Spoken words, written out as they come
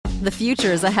The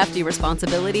future is a hefty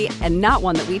responsibility and not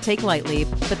one that we take lightly,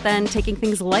 but then taking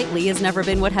things lightly has never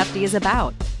been what Hefty is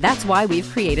about. That's why we've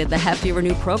created the Hefty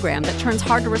Renew program that turns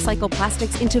hard-to-recycle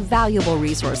plastics into valuable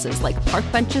resources like park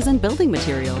benches and building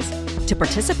materials. To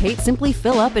participate, simply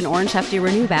fill up an orange Hefty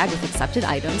Renew bag with accepted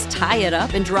items, tie it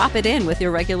up, and drop it in with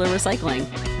your regular recycling.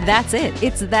 That's it.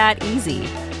 It's that easy.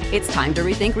 It's time to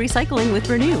rethink recycling with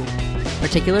Renew.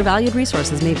 Particular valued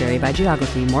resources may vary by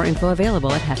geography. More info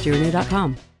available at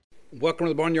heftyrenew.com. Welcome to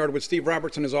the Barnyard with Steve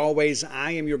Robertson. As always,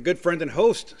 I am your good friend and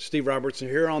host, Steve Robertson,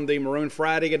 here on the Maroon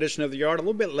Friday edition of the Yard. A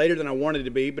little bit later than I wanted to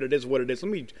be, but it is what it is.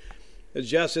 Let me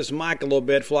adjust this mic a little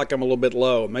bit. I feel like I'm a little bit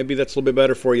low. Maybe that's a little bit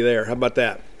better for you there. How about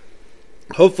that?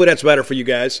 Hopefully that's better for you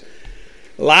guys.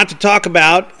 A lot to talk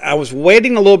about. I was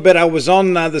waiting a little bit. I was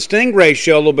on the Stingray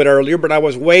show a little bit earlier, but I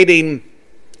was waiting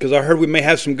because I heard we may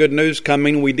have some good news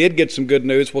coming. We did get some good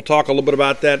news. We'll talk a little bit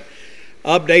about that.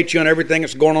 Update you on everything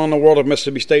that's going on in the world of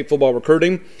Mississippi State football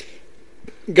recruiting.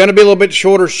 Going to be a little bit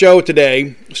shorter show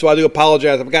today, so I do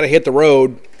apologize. I've got to hit the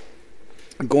road.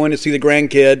 I'm going to see the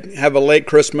grandkid, have a late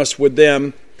Christmas with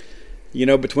them. You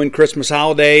know, between Christmas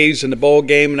holidays and the bowl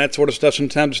game and that sort of stuff,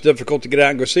 sometimes it's difficult to get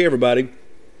out and go see everybody.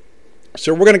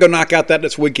 So we're going to go knock out that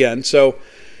this weekend. So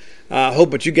I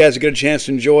hope that you guys get a chance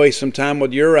to enjoy some time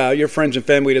with your friends and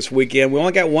family this weekend. We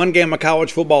only got one game of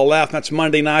college football left. That's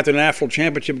Monday night, the national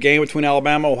championship game between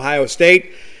Alabama and Ohio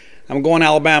State. I'm going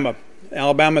Alabama.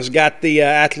 Alabama's got the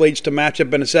athletes to match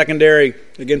up in the secondary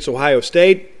against Ohio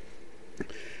State.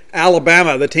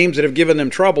 Alabama, the teams that have given them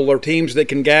trouble, are teams that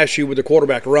can gash you with the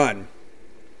quarterback run.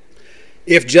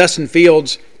 If Justin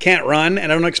Fields can't run,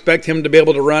 and I don't expect him to be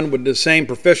able to run with the same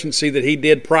proficiency that he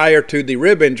did prior to the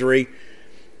rib injury,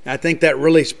 I think that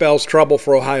really spells trouble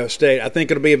for Ohio State. I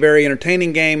think it'll be a very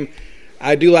entertaining game.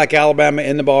 I do like Alabama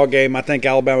in the ball game. I think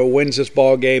Alabama wins this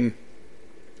ball game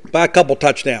by a couple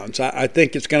touchdowns. I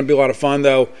think it's going to be a lot of fun,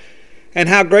 though. And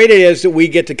how great it is that we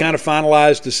get to kind of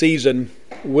finalize the season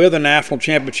with a national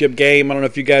championship game. I don't know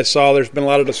if you guys saw, there's been a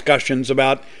lot of discussions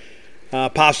about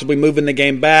possibly moving the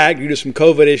game back due to some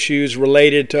COVID issues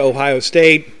related to Ohio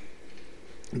State.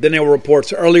 Then there were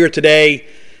reports earlier today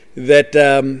that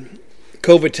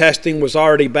COVID testing was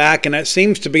already back, and that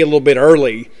seems to be a little bit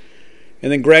early.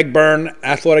 And then Greg Byrne,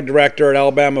 athletic director at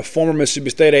Alabama, former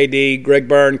Mississippi State AD, Greg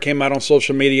Byrne came out on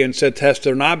social media and said tests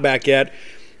are not back yet.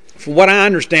 From what I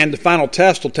understand, the final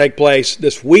test will take place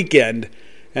this weekend,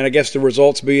 and I guess the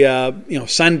results be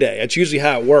Sunday. That's usually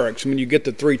how it works. I mean, you get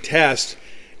the 3 tests,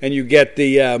 and you get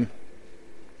the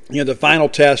the final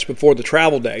test before the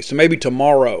travel day. So maybe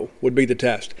tomorrow would be the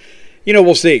test.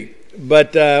 We'll see.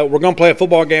 But we're going to play a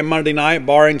football game Monday night,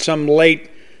 barring some late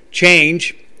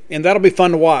change, and that'll be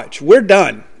fun to watch. We're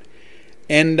done.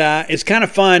 And it's kind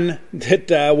of fun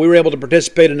that we were able to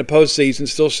participate in the postseason,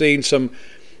 still seeing some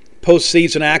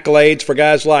postseason accolades for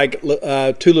guys like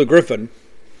Tulu Griffin.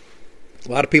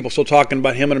 A lot of people still talking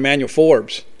about him and Emmanuel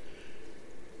Forbes.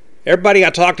 Everybody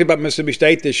I talked to about Mississippi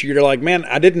State this year, they're like, man,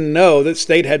 I didn't know that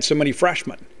State had so many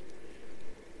freshmen.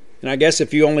 And I guess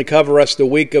if you only cover us the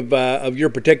week of your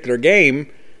particular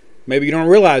game, maybe you don't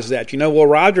realize that. Will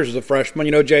Rogers is a freshman.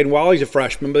 Jaden Wally's a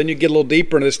freshman. But then you get a little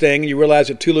deeper into this thing and you realize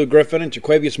that Tulu Griffin and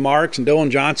Jaquavius Marks and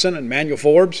Dylan Johnson and Emmanuel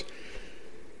Forbes,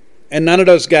 and none of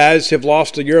those guys have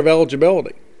lost a year of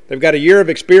eligibility. They've got a year of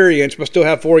experience but still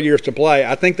have 4 years to play.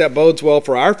 I think that bodes well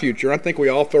for our future. I think we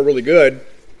all feel really good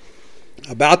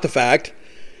about the fact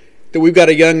that we've got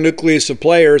a young nucleus of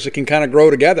players that can kind of grow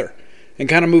together and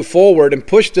kind of move forward and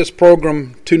push this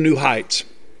program to new heights.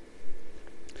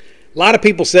 A lot of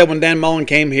people said when Dan Mullen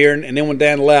came here and then when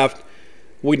Dan left,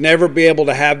 we'd never be able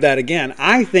to have that again.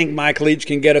 I think Mike Leach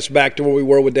can get us back to where we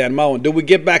were with Dan Mullen. Do we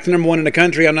get back to number 1 in the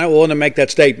country? I'm not willing to make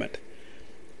that statement.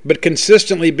 But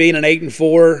consistently being an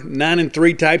 8-4,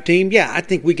 9-3 type team, yeah, I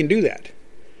think we can do that.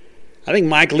 I think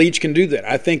Mike Leach can do that.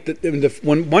 I think that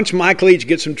once Mike Leach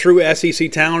gets some true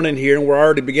SEC talent in here, and we're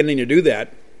already beginning to do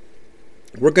that,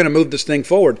 we're going to move this thing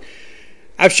forward.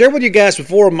 I've shared with you guys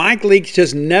before, Mike Leach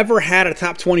has never had a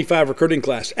top 25 recruiting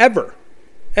class, ever.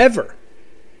 At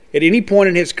any point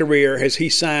in his career has he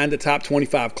signed a top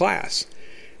 25 class.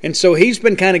 And so he's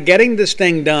been kind of getting this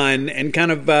thing done and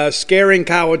kind of scaring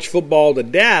college football to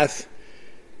death,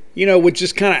 with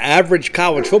just kind of average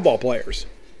college football players.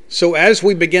 So as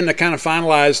we begin to kind of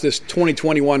finalize this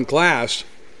 2021 class,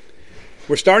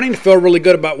 we're starting to feel really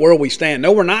good about where we stand.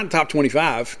 No, we're not in top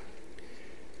 25.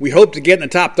 We hope to get in the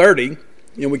top 30.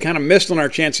 We kind of missed on our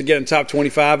chance to get in top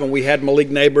 25, and we had Malik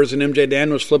Neighbors and MJ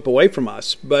Daniels flip away from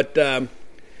us. But,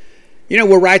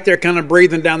 we're right there kind of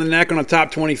breathing down the neck on the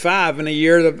top 25 in a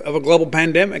year of a global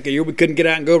pandemic, a year we couldn't get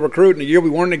out and go recruit, and a year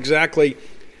we weren't exactly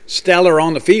stellar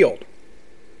on the field.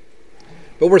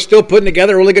 but we're still putting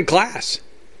together a really good class.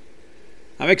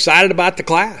 I'm excited about the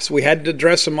class. We had to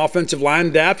address some offensive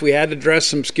line depth. We had to address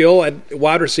some skill at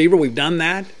wide receiver. We've done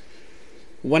that.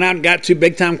 Went out and got 2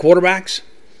 big-time quarterbacks.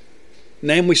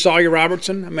 Namely Sawyer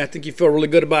Robertson. I mean, I think you feel really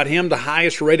good about him, the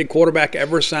highest-rated quarterback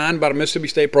ever signed by the Mississippi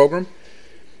State program.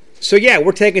 So, yeah,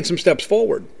 we're taking some steps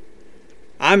forward.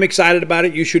 I'm excited about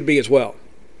it. You should be as well.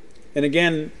 And,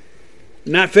 again,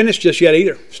 not finished just yet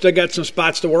either. Still got some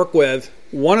spots to work with.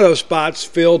 One of those spots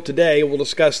filled today. We'll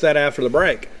discuss that after the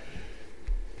break.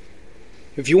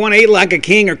 If you want to eat like a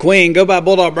king or queen, go by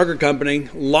Bulldog Burger Company.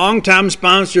 Longtime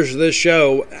sponsors of this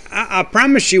show. I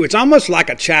promise you, it's almost like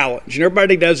a challenge. And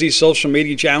everybody does these social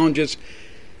media challenges.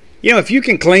 You know, if you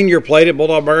can clean your plate at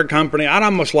Bulldog Burger Company, I'd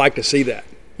almost like to see that.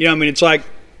 You know, I mean, it's like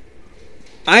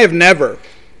I have never,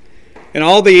 in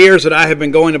all the years that I have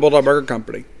been going to Bulldog Burger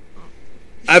Company,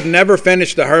 I've never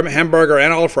finished the hamburger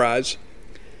and all the fries.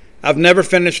 I've never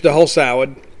finished the whole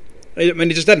salad. I mean,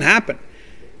 it just doesn't happen.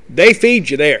 They feed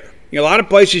you there. You know, a lot of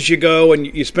places you go and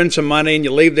you spend some money and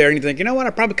you leave there and you think, you know what, I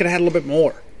probably could have had a little bit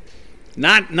more.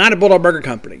 Not at Bulldog Burger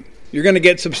Company. You're going to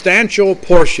get substantial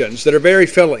portions that are very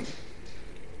filling.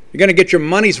 You're going to get your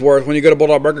money's worth when you go to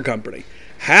Bulldog Burger Company.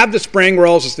 Have the spring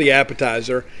rolls as the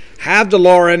appetizer. Have the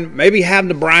Lauren. Maybe have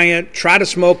the Bryant. Try the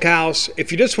Smokehouse.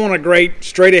 If you just want a great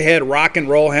straight-ahead rock and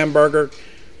roll hamburger,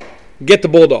 get the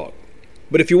Bulldog.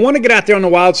 But if you want to get out there on the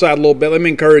wild side a little bit, let me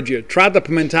encourage you. Try the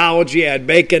Pimentology, add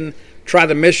bacon. Try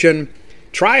the Mission.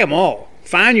 Try them all.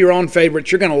 Find your own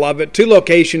favorites. You're going to love it. 2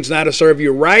 locations now to serve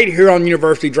you right here on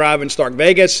University Drive in Stark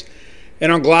Vegas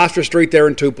and on Gloucester Street there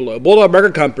in Tupelo. Bulldog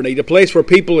Burger Company, the place where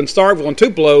people in Starkville and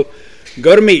Tupelo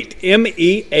go to meet.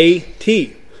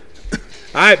 M-E-A-T. All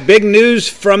right, big news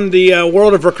from the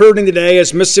world of recruiting today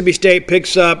as Mississippi State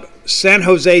picks up San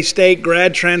Jose State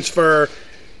grad transfer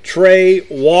Trey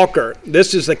Walker.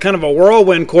 This is a kind of a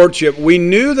whirlwind courtship. We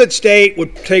knew that State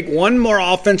would take one more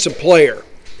offensive player.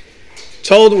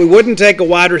 Told that we wouldn't take a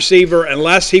wide receiver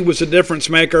unless he was a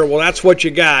difference maker. Well, that's what you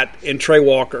got in Trey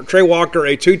Walker. Trey Walker,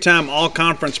 a 2-time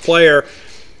all-conference player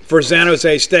for San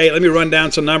Jose State. Let me run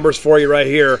down some numbers for you right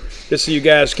here just so you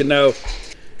guys can know.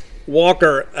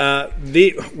 Walker,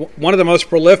 one of the most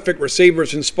prolific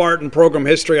receivers in Spartan program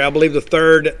history, I believe the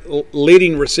 3rd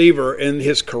leading receiver in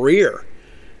his career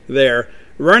there.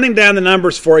 Running down the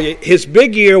numbers for you, his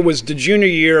big year was the junior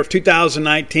year of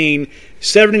 2019,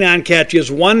 79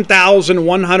 catches,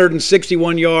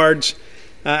 1,161 yards,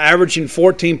 averaging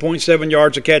 14.7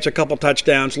 yards a catch, a couple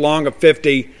touchdowns, long of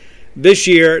 50. This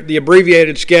year, the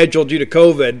abbreviated schedule due to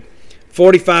COVID,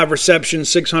 45 receptions,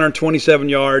 627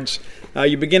 yards.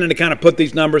 You're beginning to kind of put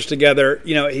these numbers together.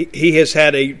 You know, he has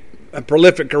had a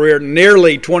prolific career,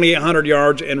 nearly 2,800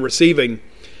 yards in receiving.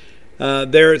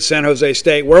 There at San Jose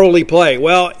State. Where will he play?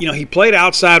 Well, you know, he played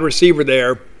outside receiver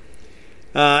there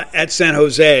at San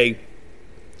Jose.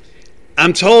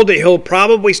 I'm told that he'll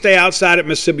probably stay outside at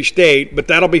Mississippi State, but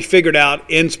that'll be figured out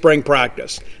in spring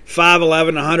practice.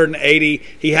 5'11", 180.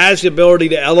 He has the ability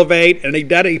to elevate, and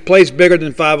he plays bigger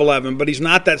than 5'11", but he's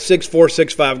not that 6'4",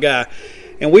 6'5" guy.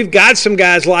 And we've got some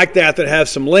guys like that have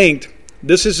some length.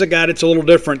 This is a guy that's a little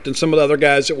different than some of the other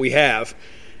guys that we have.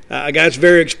 A guy's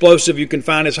very explosive. You can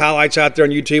find his highlights out there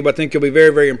on YouTube. I think you'll be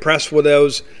very, very impressed with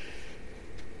those.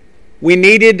 We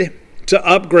needed to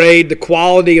upgrade the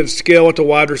quality of skill at the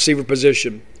wide receiver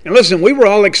position. And listen, we were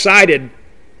all excited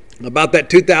about that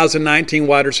 2019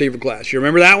 wide receiver class. You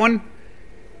remember that one?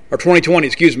 Or 2020,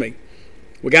 excuse me.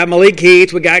 We got Malik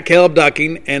Heath, we got Caleb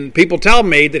Ducking, and people tell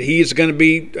me that he's going to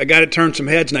be a guy that turns some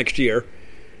heads next year.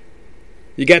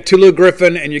 You got Tulu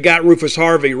Griffin and you got Rufus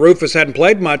Harvey. Rufus hadn't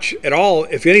played much at all,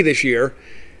 if any, this year.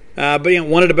 But you know,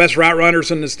 one of the best route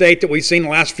runners in the state that we've seen the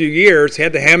last few years. He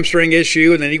had the hamstring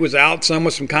issue, and then he was out some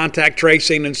with some contact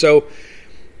tracing. And so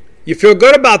you feel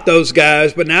good about those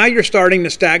guys, but now you're starting to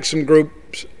stack some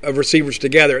groups of receivers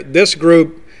together. This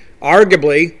group,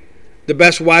 arguably, the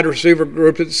best wide receiver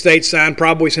group that the state signed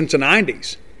probably since the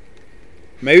 90s.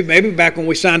 Maybe back when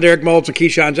we signed Derek Moulds and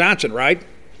Keyshawn Johnson, right?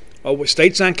 Oh, was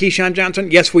State signed Keyshawn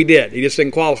Johnson? Yes, we did. He just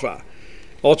didn't qualify.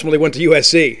 Ultimately went to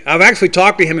USC. I've actually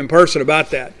talked to him in person about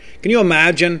that. Can you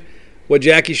imagine what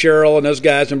Jackie Sherrill and those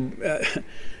guys and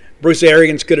Bruce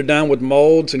Arians could have done with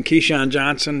Moulds and Keyshawn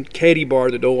Johnson? Katie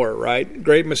barred the door, right?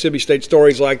 Great Mississippi State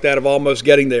stories like that of almost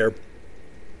getting there.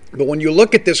 But when you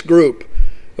look at this group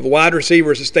of wide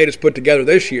receivers the state has put together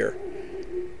this year,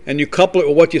 and you couple it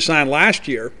with what you signed last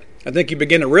year, I think you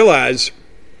begin to realize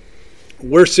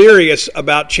we're serious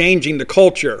about changing the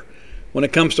culture when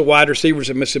it comes to wide receivers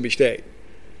at Mississippi State.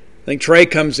 I think Trey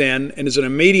comes in and is an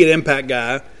immediate impact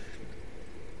guy.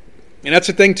 And that's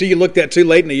the thing, too, you looked at, too,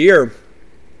 late in the year.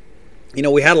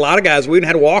 We had a lot of guys. We even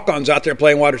had walk-ons out there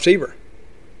playing wide receiver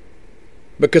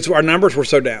because our numbers were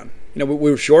so down. We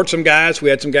were short some guys. We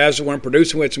had some guys that weren't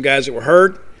producing. We had some guys that were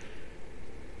hurt.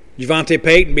 Javonte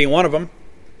Payton being one of them,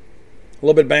 a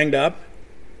little bit banged up.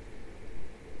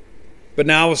 But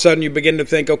now all of a sudden you begin to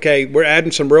think, okay, we're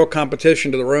adding some real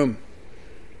competition to the room.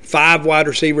 5 wide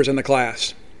receivers in the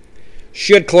class.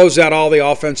 Should close out all the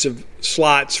offensive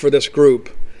slots for this group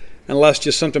unless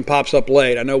just something pops up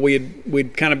late. I know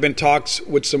we'd kind of been talks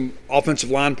with some offensive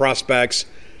line prospects.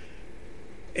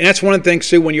 And that's one of the things,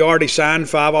 too, when you already signed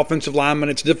 5 offensive linemen,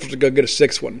 it's difficult to go get a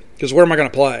 6th one. Because where am I going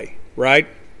to play, right?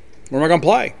 Where am I going to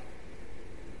play?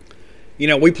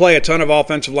 We play a ton of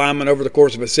offensive linemen over the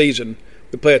course of a season.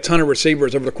 We play a ton of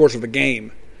receivers over the course of a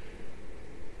game.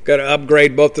 Got to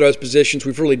upgrade both of those positions.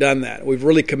 We've really done that. We've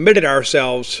really committed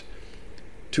ourselves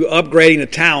to upgrading the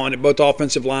talent at both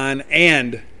offensive line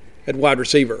and at wide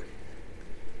receiver.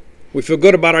 We feel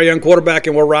good about our young quarterback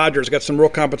and Will Rogers. Got some real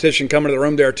competition coming to the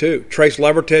room there, too. Trace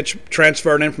Levertich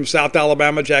transferred in from South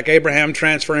Alabama. Jack Abraham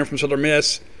transferred in from Southern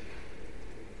Miss.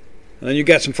 And then you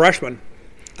got some freshmen.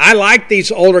 I like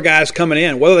these older guys coming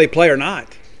in, whether they play or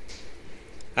not.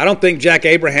 I don't think Jack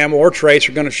Abraham or Trace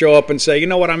are going to show up and say, you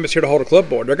know what, I'm just here to hold a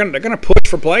clipboard. They're going to push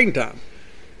for playing time.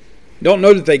 Don't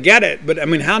know that they get it, but,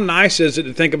 how nice is it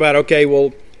to think about, okay,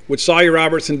 well, with Sawyer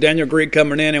Robertson, Daniel Greek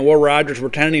coming in, and Will Rogers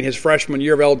retaining his freshman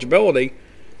year of eligibility,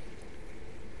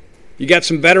 you got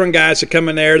some veteran guys that come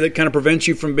in there that kind of prevent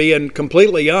you from being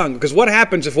completely young. Because what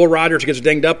happens if Will Rogers gets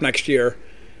dinged up next year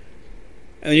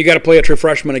and then you got to play a true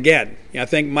freshman again? I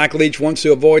think Mike Leach wants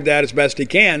to avoid that as best he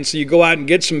can. So you go out and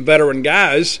get some veteran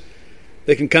guys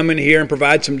that can come in here and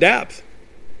provide some depth.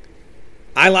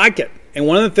 I like it. And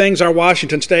one of the things our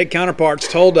Washington State counterparts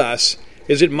told us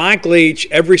is that Mike Leach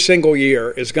every single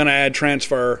year is going to add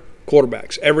transfer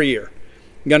quarterbacks every year.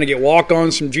 Going to get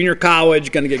walk-ons from junior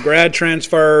college, going to get grad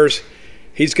transfers.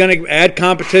 He's going to add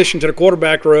competition to the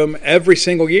quarterback room every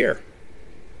single year.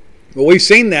 Well, we've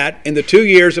seen that in the 2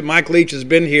 years that Mike Leach has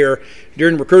been here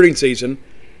during recruiting season.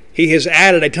 He has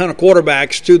added a ton of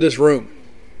quarterbacks to this room.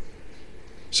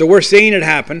 So we're seeing it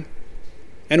happen.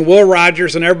 And Will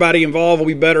Rogers and everybody involved will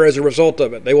be better as a result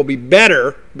of it. They will be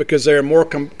better because there are more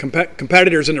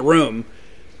competitors in the room.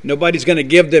 Nobody's going to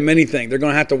give them anything. They're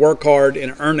going to have to work hard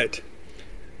and earn it.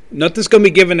 Nothing's going to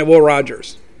be given to Will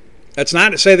Rogers. That's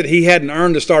not to say that he hadn't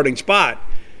earned the starting spot,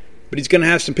 but he's going to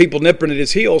have some people nipping at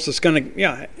his heels that's going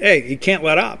to, hey, he can't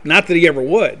let up. Not that he ever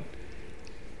would.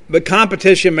 But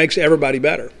competition makes everybody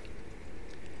better.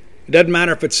 It doesn't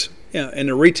matter if it's in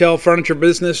the retail furniture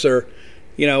business or,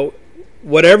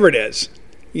 whatever it is.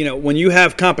 When you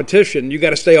have competition, you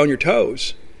got to stay on your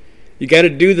toes. You got to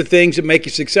do the things that make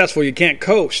you successful. You can't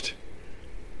coast.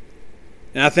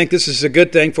 And I think this is a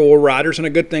good thing for Will Rogers and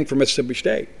a good thing for Mississippi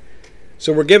State.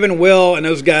 So we're giving Will and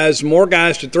those guys more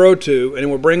guys to throw to, and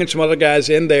we're bringing some other guys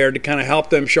in there to kind of help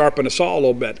them sharpen the saw a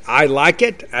little bit. I like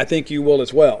it. I think you will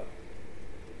as well.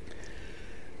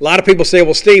 A lot of people say,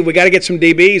 well, Steve, we got to get some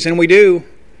DBs, and we do.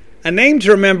 A name to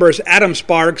remember is Adam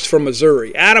Sparks from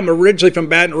Missouri. Adam, originally from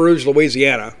Baton Rouge,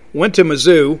 Louisiana, went to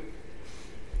Mizzou,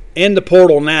 in the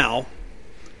portal now.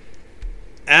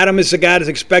 Adam is the guy that's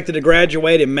expected to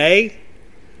graduate in May,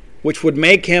 which would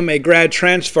make him a grad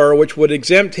transfer, which would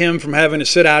exempt him from having to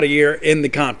sit out a year in the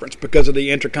conference because of the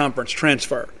interconference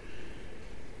transfer.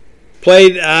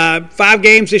 Played 5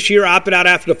 games this year, opted out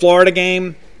after the Florida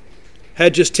game,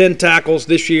 had just 10 tackles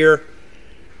this year.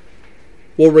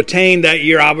 Will retain that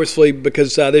year, obviously,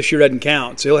 because this year doesn't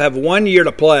count. So he'll have 1 year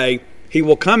to play. He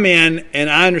will come in, and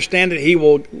I understand that he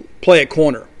will play at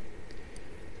corner.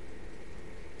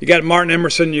 You got Martin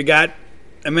Emerson, you got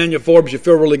Emmanuel Forbes you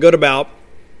feel really good about.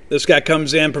 This guy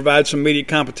comes in, provides some immediate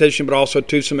competition, but also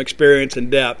some experience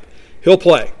and depth. He'll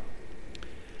play.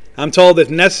 I'm told that if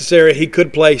necessary, he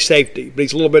could play safety, but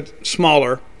he's a little bit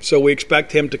smaller, so we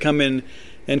expect him to come in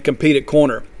and compete at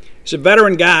corner. He's a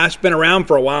veteran guy. He's been around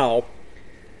for a while.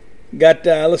 Got,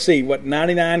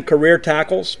 99 career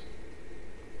tackles,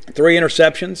 3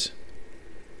 interceptions.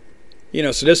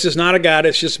 So this is not a guy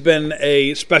that's just been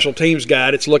a special teams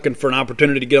guy that's looking for an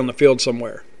opportunity to get on the field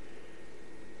somewhere.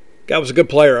 Guy was a good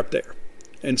player up there.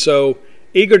 And so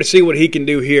eager to see what he can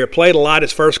do here. Played a lot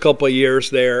his first couple of years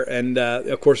there, and,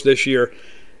 of course, this year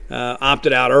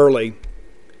opted out early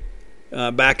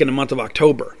back in the month of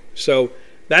October. So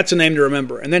that's a name to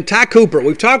remember. And then Ty Cooper.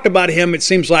 We've talked about him, it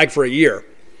seems like, for a year.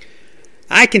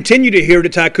 I continue to hear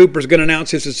that Ty Cooper is going to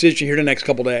announce his decision here in the next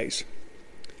couple days.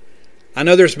 I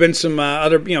know there's been some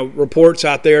other reports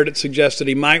out there that suggest that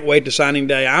he might wait to signing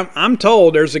day. I'm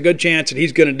told there's a good chance that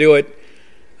he's going to do it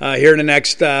here in the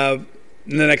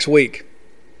next week.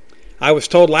 I was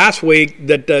told last week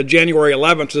that January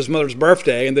 11th is his mother's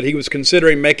birthday and that he was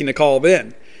considering making the call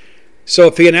then. So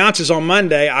if he announces on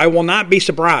Monday, I will not be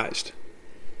surprised.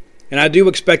 And I do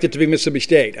expect it to be Mississippi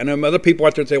State. I know other people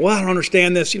out there say, well, I don't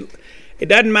understand this. It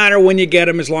doesn't matter when you get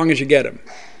him as long as you get him.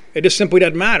 It just simply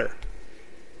doesn't matter.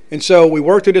 And so we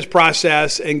worked through this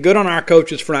process, and good on our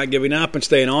coaches for not giving up and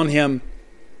staying on him.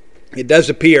 It does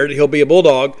appear that he'll be a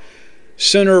Bulldog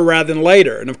sooner rather than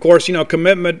later. And, of course,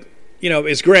 commitment,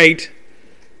 is great.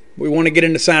 We want to get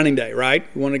into signing day, right?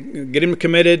 We want to get him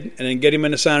committed and then get him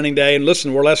into signing day. And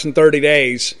listen, we're less than 30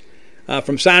 days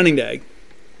from signing day,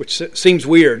 which seems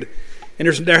weird. And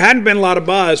there hadn't been a lot of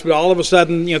buzz, but all of a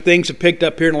sudden, things have picked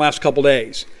up here in the last couple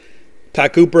days. Ty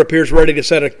Cooper appears ready to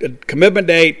set a commitment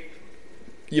date.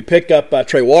 You pick up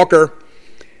Trey Walker.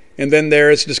 And then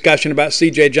there is discussion about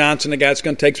C.J. Johnson, the guy that's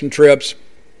going to take some trips.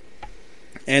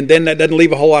 And then that doesn't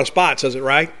leave a whole lot of spots, does it,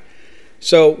 right?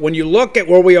 So when you look at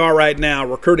where we are right now,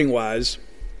 recruiting-wise,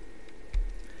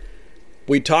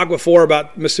 we talked before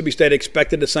about Mississippi State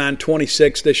expected to sign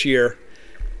 26 this year.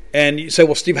 And you say,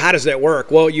 well, Steve, how does that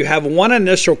work? Well, you have one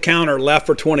initial counter left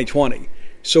for 2020.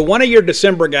 So one of your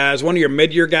December guys, one of your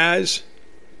mid-year guys,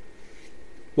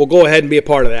 will go ahead and be a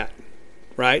part of that,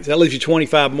 right? So that leaves you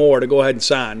 25 more to go ahead and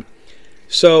sign.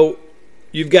 So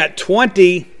you've got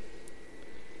 20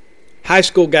 high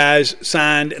school guys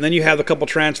signed, and then you have a couple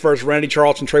transfers, Randy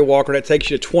Charleston, Trey Walker. That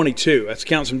takes you to 22. That's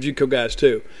counting some JUCO guys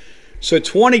too. So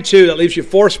 22, that leaves you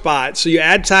 4 spots. So you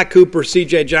add Ty Cooper,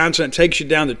 C.J. Johnson, it takes you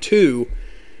down to 2.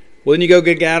 Well, then you go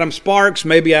get Adam Sparks,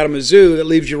 maybe out of Mizzou. That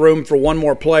leaves you room for one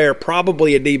more player,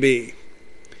 probably a DB.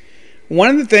 One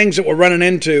of the things that we're running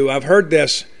into, I've heard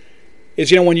this,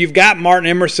 is, when you've got Martin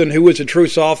Emerson, who was a true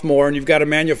sophomore, and you've got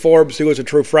Emmanuel Forbes, who was a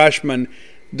true freshman,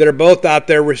 that are both out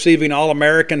there receiving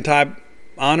All-American type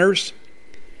honors,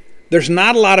 there's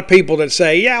not a lot of people that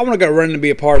say, yeah, I want to go run and be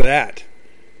a part of that.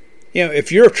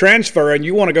 If you're a transfer and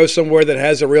you want to go somewhere that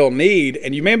has a real need,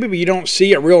 and maybe you don't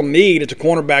see a real need at the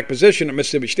cornerback position at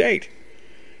Mississippi State.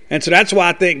 And so that's why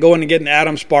I think going and getting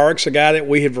Adam Sparks, a guy that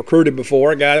we have recruited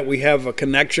before, a guy that we have a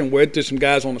connection with, to some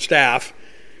guys on the staff,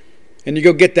 and you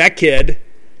go get that kid,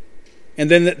 and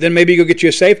then maybe you go get you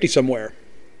a safety somewhere.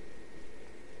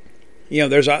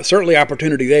 There's certainly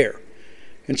opportunity there.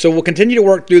 And so we'll continue to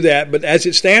work through that. But as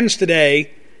it stands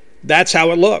today, that's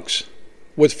how it looks.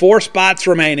 With 4 spots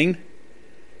remaining,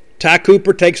 Ty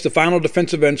Cooper takes the final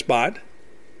defensive end spot.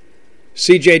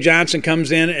 C.J. Johnson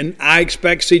comes in, and I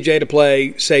expect C.J. to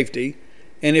play safety.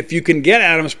 And if you can get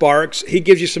Adam Sparks, he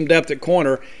gives you some depth at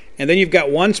corner. And then you've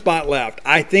got 1 spot left.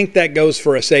 I think that goes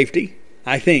for a safety.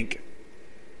 I think.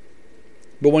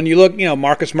 But when you look,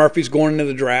 Marcus Murphy's going into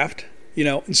the draft.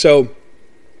 And so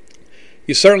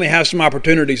you certainly have some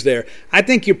opportunities there. I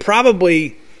think you're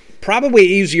probably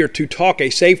easier to talk a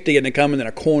safety into coming than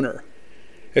a corner,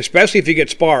 especially if you get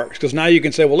Sparks, because now you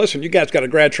can say, well, listen, you guys got a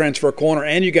grad transfer corner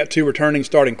and you got 2 returning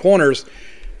starting corners.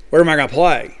 Where am I going to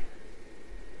play?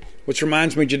 Which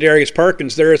reminds me, Jadarius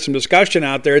Perkins, there is some discussion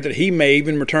out there that he may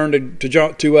even return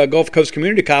to Gulf Coast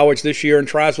Community College this year and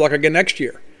try his luck again next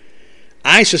year.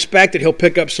 I suspect that he'll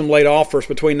pick up some late offers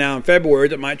between now and February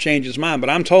that might change his mind, but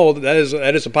I'm told that is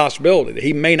a possibility, that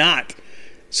he may not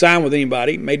sign with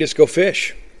anybody, may just go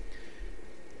fish.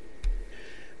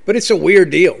 But it's a weird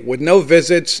deal with no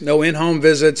visits, no in-home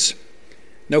visits,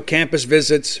 no campus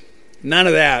visits, none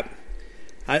of that.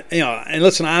 And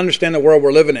listen, I understand the world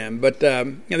we're living in, but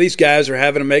these guys are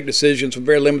having to make decisions with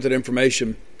very limited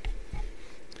information.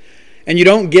 And you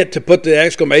don't get to put the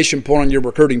exclamation point on your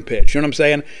recruiting pitch. You know what I'm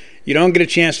saying? You don't get a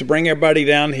chance to bring everybody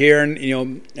down here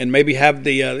and maybe have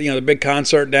the big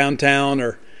concert downtown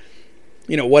or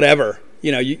whatever.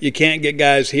 You can't get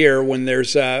guys here when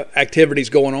there's activities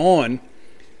going on.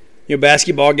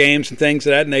 Basketball games and things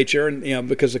of that nature, and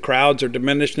because the crowds are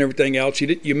diminished and everything else,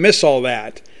 you miss all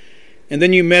that, and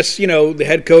then you miss the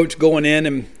head coach going in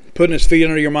and putting his feet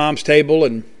under your mom's table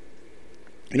and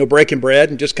breaking bread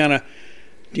and just kind of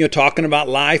talking about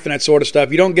life and that sort of stuff.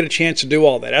 You don't get a chance to do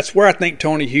all that. That's where I think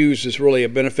Tony Hughes is really a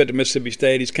benefit to Mississippi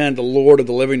State. He's kind of the lord of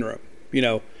the living room,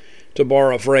 to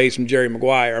borrow a phrase from Jerry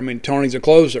Maguire. I mean, Tony's a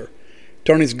closer.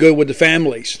 Tony's good with the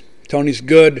families. Tony's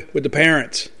good with the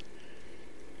parents.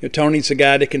 Tony's the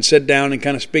guy that can sit down and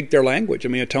kind of speak their language. I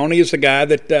mean, Tony is the guy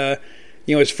that,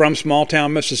 is from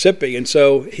small-town Mississippi, and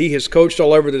so he has coached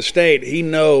all over the state. He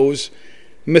knows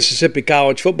Mississippi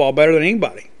college football better than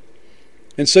anybody.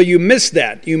 And so you miss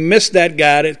that. You miss that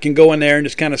guy that can go in there and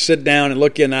just kind of sit down and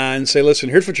look you in the eye and say, listen,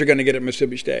 here's what you're going to get at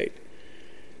Mississippi State.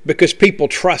 Because people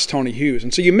trust Tony Hughes.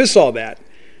 And so you miss all that.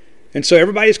 And so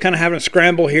everybody's kind of having a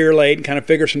scramble here late and kind of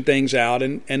figure some things out.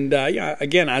 And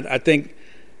again, I think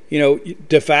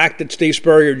the fact that Steve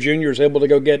Spurrier Jr. is able to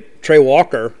go get Trey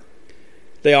Walker,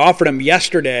 they offered him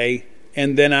yesterday,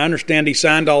 and then I understand he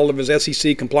signed all of his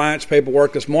SEC compliance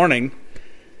paperwork this morning.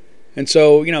 And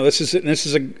so, this is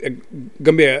going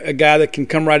to be a guy that can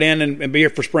come right in and be here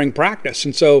for spring practice.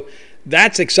 And so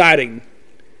that's exciting.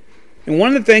 And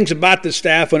one of the things about this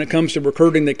staff when it comes to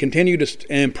recruiting that continue to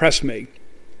impress me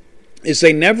is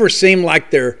they never seem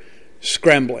like they're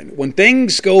scrambling. When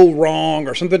things go wrong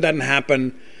or something doesn't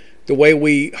happen the way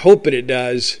we hope it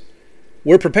does,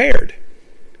 we're prepared.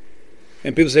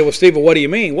 And people say, well, Steve, what do you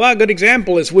mean? Well, a good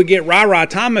example is we get Ra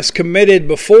Thomas committed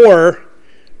before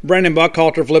Brandon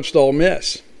Buckhalter flips to Ole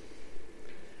Miss.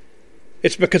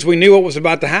 It's because we knew what was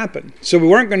about to happen. So we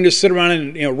weren't going to just sit around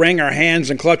and wring our hands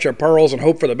and clutch our pearls and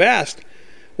hope for the best.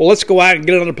 Well, let's go out and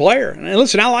get another player. And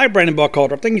listen, I like Brandon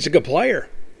Buckhalter. I think he's a good player.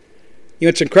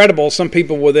 It's incredible. Some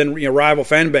people within rival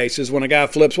fan bases, when a guy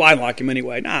flips, well, I like him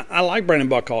anyway. Nah, I like Brandon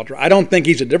Buckhalter. I don't think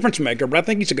he's a difference maker, but I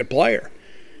think he's a good player.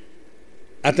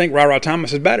 I think Ra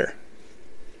Thomas is better.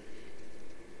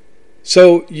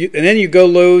 So, and then you go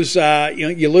lose,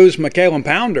 you lose McCallum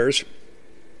Pounders,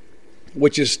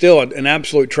 which is still an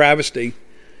absolute travesty.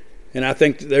 And I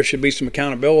think there should be some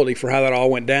accountability for how that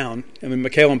all went down. I mean,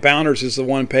 McCallum Pounders is the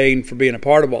one paying for being a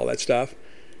part of all that stuff.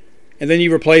 And then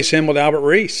you replace him with Albert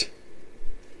Reese.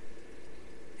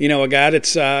 A guy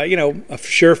that's, a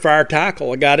surefire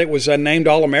tackle, a guy that was named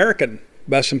All-American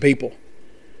by some people.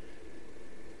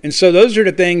 And so those are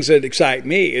the things that excite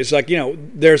me. It's like,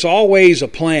 there's always a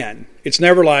plan. It's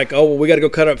never like, oh, well, we got to go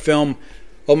cut up film.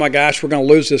 Oh, my gosh, we're going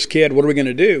to lose this kid. What are we going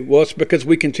to do? Well, it's because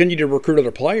we continue to recruit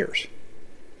other players.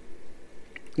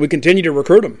 We continue to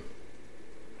recruit them.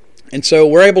 And so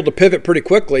we're able to pivot pretty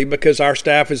quickly because our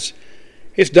staff has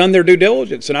done their due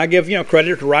diligence. And I give,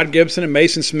 credit to Rod Gibson and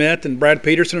Mason Smith and Brad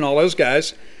Peterson and all those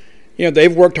guys.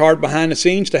 They've worked hard behind the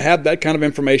scenes to have that kind of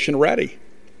information ready.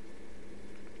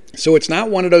 So it's not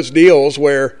one of those deals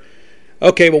where,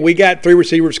 okay, well, we got 3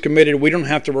 receivers committed. We don't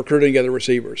have to recruit any other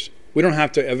receivers. We don't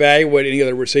have to evaluate any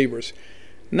other receivers.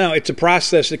 No, it's a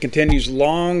process that continues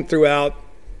long throughout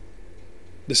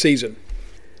the season.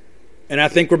 And I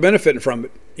think we're benefiting from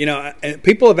it. And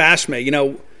people have asked me,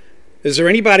 is there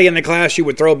anybody in the class you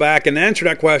would throw back? And the answer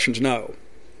to that question is no.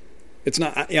 It's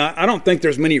not. I don't think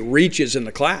there's many reaches in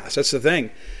the class. That's the thing.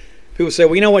 People say,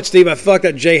 well, you know what, Steve, I feel like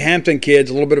that Jay Hampton kid's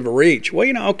a little bit of a reach. Well,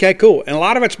 okay, cool. And a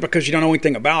lot of it's because you don't know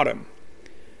anything about him.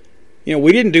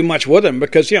 We didn't do much with him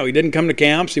because, he didn't come to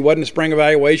camps. He wasn't a spring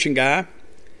evaluation guy.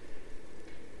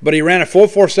 But he ran a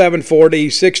 4.47 40,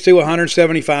 6'2",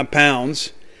 175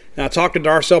 pounds. Now, I talked to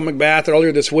Darcel McBath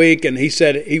earlier this week, and he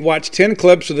said he watched 10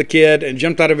 clips of the kid and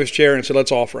jumped out of his chair and said,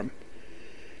 let's offer him.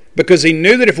 Because he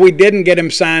knew that if we didn't get him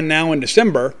signed now in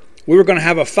December, we were going to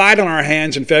have a fight on our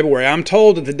hands in February. I'm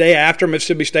told that the day after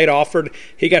Mississippi State offered,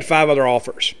 he got 5 other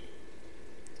offers.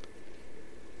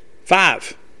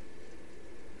 5.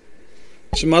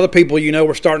 Some other people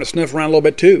were starting to sniff around a little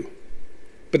bit too.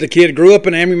 But the kid grew up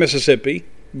in Amory, Mississippi,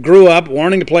 grew up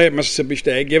wanting to play at Mississippi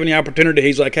State, given the opportunity.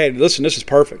 He's like, hey, listen, this is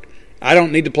perfect. I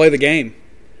don't need to play the game.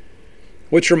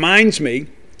 Which reminds me,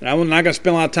 and I'm not going to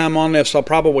spend a lot of time on this, I'll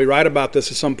probably write about this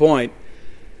at some point.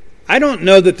 I don't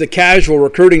know that the casual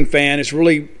recruiting fan has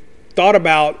really thought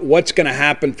about what's going to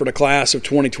happen for the class of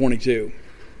 2022.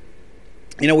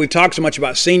 We've talked so much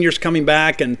about seniors coming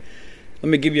back, and let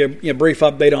me give you a brief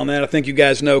update on that. I think you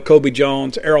guys know Kobe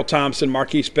Jones, Errol Thompson,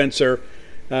 Marquise Spencer,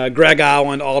 Greg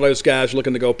Island, all those guys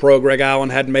looking to go pro. Greg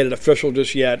Island hadn't made it official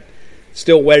just yet.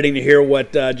 Still waiting to hear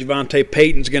what Javonte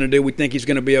Payton's going to do. We think he's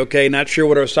going to be okay. Not sure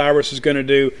what Osiris is going to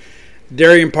do.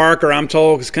 Darian Parker, I'm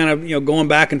told, is kind of going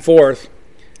back and forth.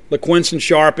 LaQuinson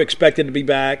Sharp expected to be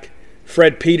back.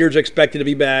 Fred Peters expected to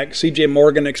be back. C.J.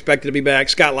 Morgan expected to be back.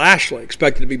 Scott Lashley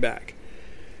expected to be back.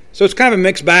 So it's kind of a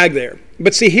mixed bag there.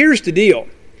 But see, here's the deal.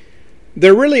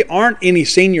 There really aren't any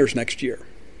seniors next year,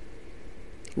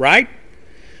 right?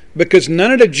 Because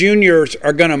none of the juniors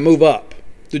are going to move up.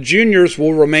 The juniors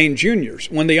will remain juniors.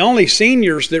 When the only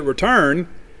seniors that return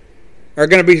are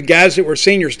going to be guys that were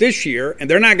seniors this year, and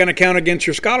they're not going to count against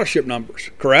your scholarship numbers,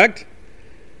 correct?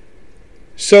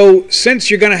 So since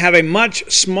you're going to have a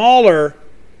much smaller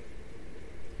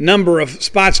number of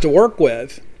spots to work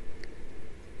with,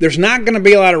 there's not going to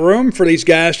be a lot of room for these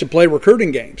guys to play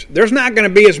recruiting games. There's not going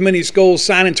to be as many schools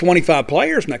signing 25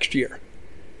 players next year.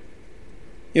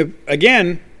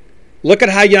 Again, look at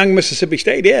how young Mississippi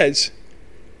State is.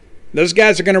 Those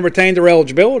guys are going to retain their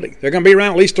eligibility. They're going to be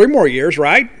around at least 3 more years,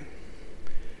 right?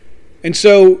 And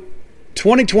so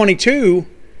 2022,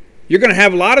 you're going to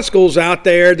have a lot of schools out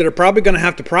there that are probably going to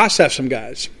have to process some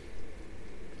guys.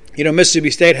 Mississippi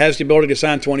State has the ability to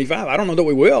sign 25. I don't know that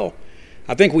we will.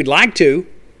 I think we'd like to.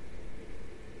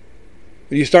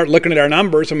 when you start looking at our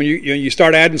numbers, I mean, you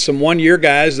start adding some one-year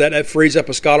guys, that frees up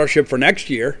a scholarship for next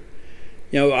year.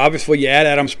 Obviously you add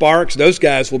Adam Sparks, those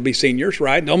guys will be seniors,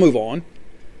 right? They'll move on.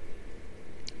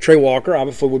 Trey Walker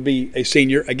obviously would be a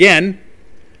senior again.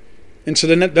 And so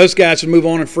then those guys would move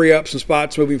on and free up some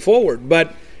spots moving forward.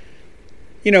 But,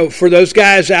 for those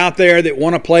guys out there that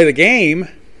want to play the game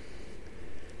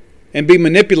and be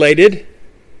manipulated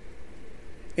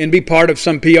and be part of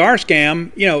some PR scam,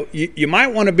 you might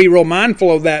want to be real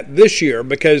mindful of that this year,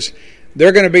 because there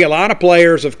are going to be a lot of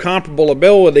players of comparable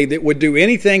ability that would do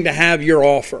anything to have your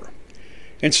offer.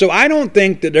 And so I don't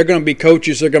think that they're going to be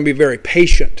coaches that are going to be very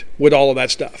patient with all of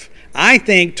that stuff. I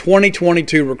think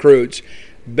 2022 recruits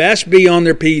best be on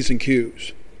their P's and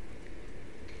Q's.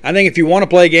 I think if you want to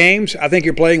play games, I think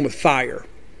you're playing with fire.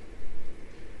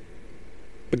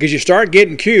 Because you start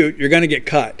getting cute, you're going to get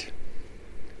cut.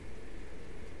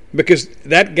 Because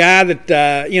that guy that,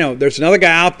 there's another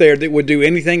guy out there that would do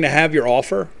anything to have your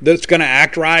offer, that's going to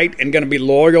act right and going to be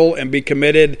loyal and be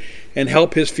committed and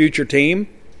help his future team.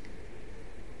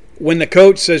 When the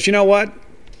coach says, you know what,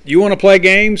 you want to play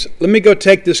games? Let me go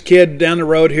take this kid down the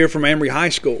road here from Emory High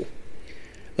School.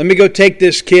 Let me go take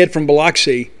this kid from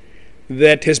Biloxi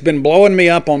that has been blowing me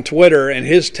up on Twitter, and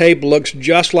his tape looks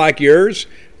just like yours.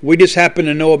 We just happen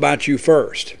to know about you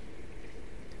first.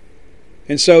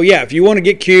 And so, yeah, if you want to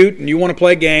get cute and you want to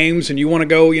play games and you want to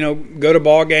go to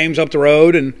ball games up the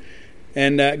road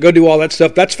and go do all that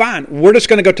stuff, that's fine. We're just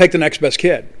going to go take the next best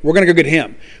kid. We're going to go get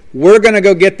him. We're going to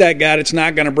go get that guy that's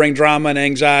not going to bring drama and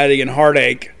anxiety and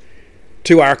heartache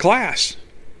to our class.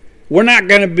 We're not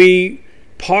going to be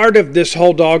part of this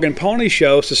whole dog and pony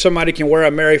show so somebody can wear a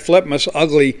Mary Flipmas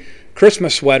ugly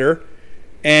Christmas sweater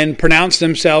and pronounce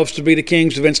themselves to be the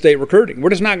kings of in-state recruiting. We're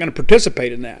just not going to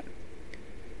participate in that.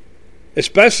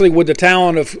 Especially with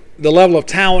the level of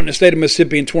talent in the state of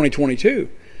Mississippi in 2022.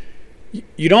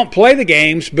 You don't play the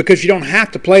games because you don't have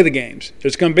to play the games.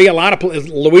 There's going to be a lot of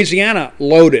Louisiana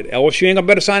loaded. LSU ain't going to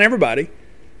better sign everybody,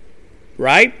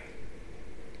 right?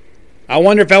 I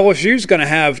wonder if LSU is going to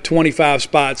have 25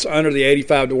 spots under the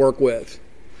 85 to work with,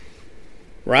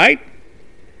 right?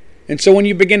 And so when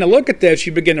you begin to look at this,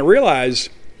 you begin to realize,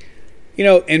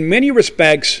 in many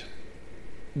respects,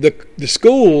 the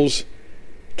schools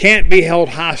can't be held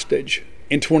hostage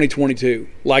in 2022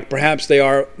 like perhaps they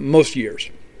are most years.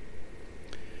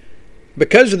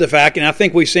 Because of the fact, and I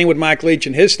think we've seen with Mike Leach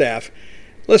and his staff,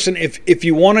 listen, if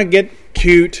you want to get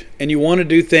cute and you want to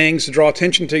do things to draw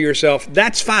attention to yourself,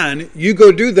 that's fine. You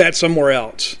go do that somewhere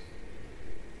else.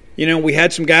 We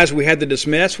had some guys we had to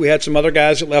dismiss. We had some other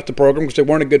guys that left the program because they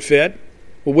weren't a good fit.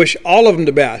 We wish all of them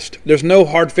the best. There's no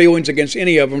hard feelings against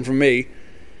any of them from me.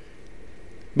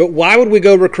 But why would we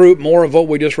go recruit more of what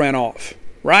we just ran off?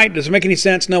 Right? Does it make any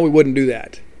sense? No, we wouldn't do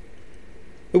that.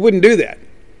 We wouldn't do that.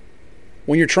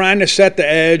 When you're trying to set the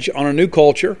edge on a new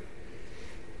culture,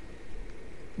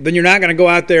 then you're not going to go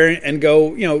out there and go,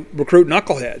 recruit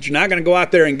knuckleheads. You're not going to go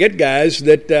out there and get guys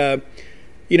that, that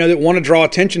want to draw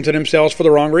attention to themselves for the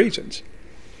wrong reasons.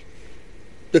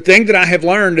 The thing that I have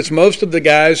learned is most of the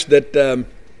guys that,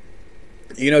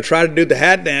 try to do the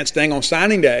hat dance thing on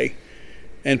signing day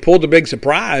and pulled the big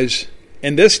surprise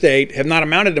in this state have not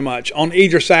amounted to much on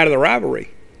either side of the rivalry.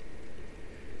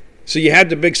 So you had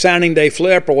the big signing day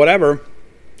flip or whatever,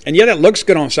 and yeah, that looks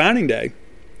good on signing day.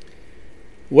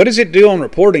 What does it do on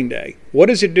reporting day? What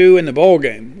does it do in the bowl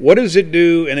game? What does it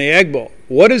do in the Egg Bowl?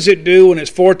 What does it do when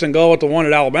it's 4th and goal at the 1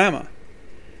 at Alabama?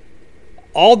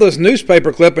 All those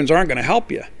newspaper clippings aren't going to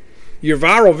help you. Your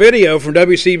viral video from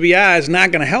WCBI is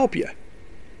not going to help you.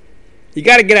 You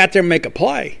got to get out there and make a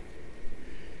play.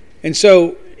 And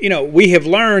so, we have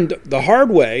learned the hard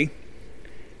way,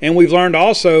 and we've learned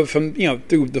also from,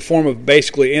 through the form of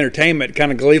basically entertainment,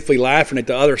 kind of gleefully laughing at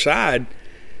the other side.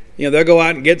 They'll go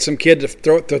out and get some kid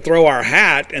to throw our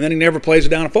hat, and then he never plays it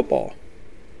down a football.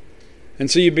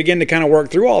 And so you begin to kind of work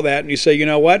through all that, and you say, you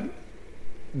know what?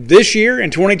 This year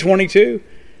in 2022,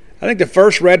 I think the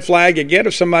first red flag you get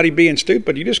of somebody being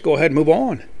stupid, you just go ahead and move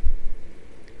on.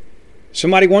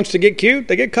 Somebody wants to get cute,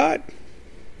 they get cut.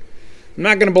 I'm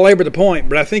not going to belabor the point,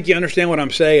 but I think you understand what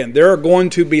I'm saying. There are going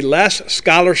to be less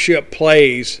scholarship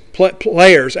players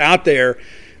out there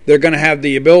that are going to have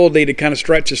the ability to kind of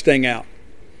stretch this thing out.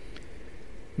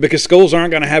 Because schools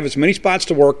aren't going to have as many spots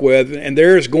to work with, and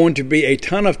there is going to be a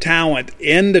ton of talent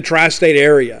in the tri-state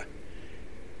area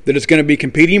that is going to be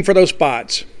competing for those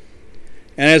spots.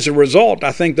 And as a result,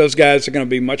 I think those guys are going to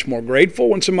be much more grateful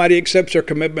when somebody accepts their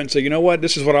commitment and say, you know what,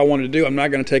 this is what I want to do. I'm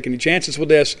not going to take any chances with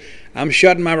this. I'm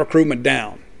shutting my recruitment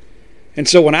down. And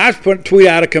so when I tweet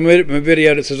out a commitment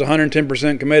video that says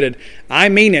 110% committed, I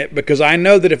mean it, because I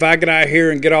know that if I get out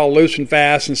here and get all loose and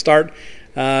fast and start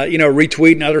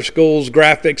retweeting other schools'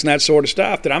 graphics and that sort of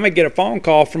stuff, that I may get a phone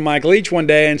call from Mike Leach one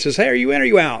day and says, hey, are you in or are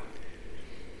you out?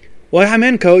 Well, I'm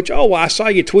in, Coach. Oh, well, I saw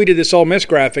you tweeted this Ole Miss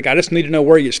graphic. I just need to know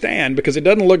where you stand, because it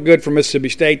doesn't look good for Mississippi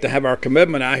State to have our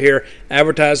commitment out here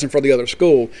advertising for the other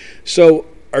school. So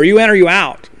are you in or are you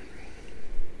out?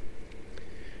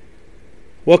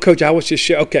 Well, Coach, I was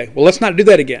just okay, well, let's not do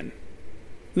that again.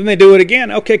 Then they do it again.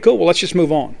 Okay, cool. Well, let's just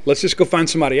move on. Let's just go find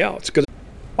somebody else.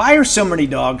 Why are so many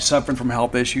dogs suffering from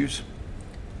health issues?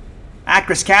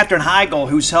 Actress Katherine Heigl,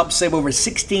 who's helped save over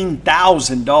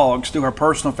 16,000 dogs through her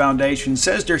personal foundation,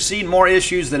 says they're seeing more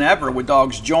issues than ever with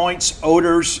dogs' joints,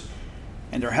 odors,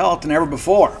 and their health than ever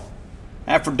before.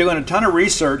 After doing a ton of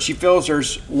research, she feels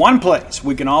there's one place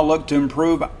we can all look to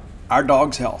improve our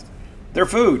dogs' health: their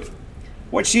food.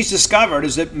 What she's discovered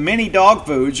is that many dog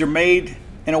foods are made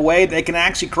in a way they can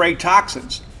actually create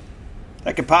toxins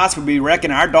that could possibly be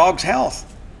wrecking our dog's health.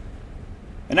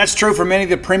 And that's true for many of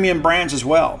the premium brands as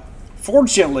well.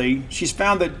 Fortunately, she's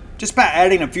found that just by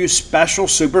adding a few special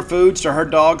superfoods to her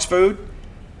dog's food,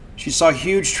 she saw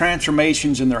huge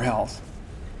transformations in their health.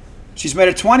 She's made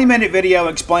a 20-minute video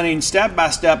explaining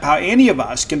step-by-step how any of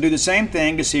us can do the same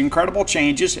thing to see incredible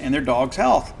changes in their dog's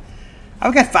health.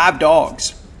 I've got 5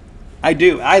 dogs. I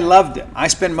do. I love them. I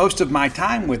spend most of my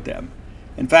time with them.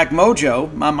 In fact,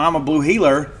 Mojo, my Mama Blue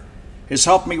healer, has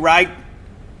helped me write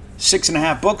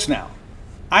 6.5 books now.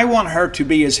 I want her to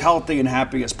be as healthy and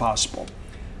happy as possible.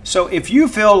 So if you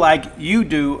feel like you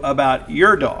do about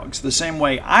your dogs the same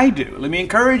way I do, let me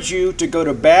encourage you to go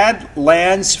to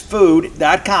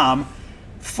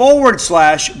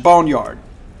badlandsfood.com/boneyard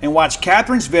and watch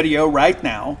Catherine's video right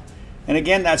now. And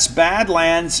again, that's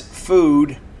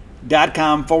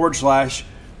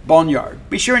badlandsfood.com/boneyard.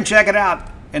 Be sure and check it out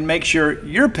and make sure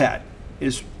your pet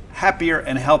is happier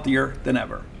and healthier than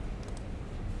ever.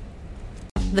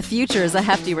 The future is a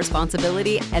hefty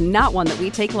responsibility and not one that we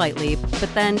take lightly,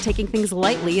 but then taking things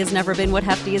lightly has never been what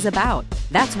Hefty is about.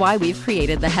 That's why we've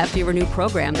created the Hefty Renew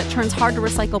program that turns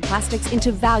hard-to-recycle plastics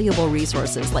into valuable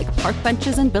resources like park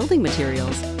benches and building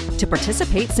materials. To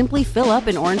participate, simply fill up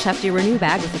an orange Hefty Renew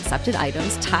bag with accepted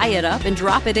items, tie it up, and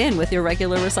drop it in with your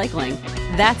regular recycling.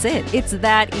 That's it. It's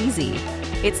that easy.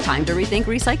 It's time to rethink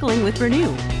recycling with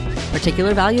Renew.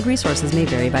 Particular valued resources may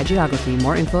vary by geography.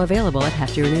 More info available at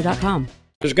heftyrenew.com.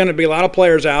 There's going to be a lot of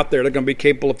players out there that are going to be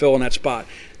capable of filling that spot.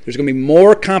 There's going to be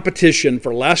more competition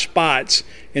for less spots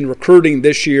in recruiting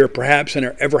this year, perhaps, than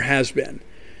there ever has been.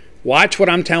 Watch what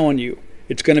I'm telling you.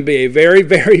 It's going to be a very,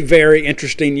 very, very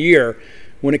interesting year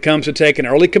when it comes to taking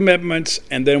early commitments,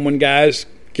 and then when guys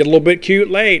get a little bit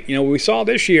cute late. We saw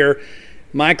this year,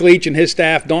 Mike Leach and his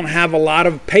staff don't have a lot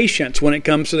of patience when it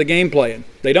comes to the game playing.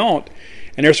 They don't.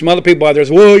 And there's some other people out there that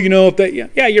say, well, if they,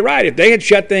 yeah, you're right. If they had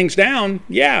shut things down,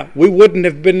 yeah, we wouldn't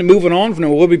have been moving on from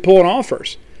them. We'll be pulling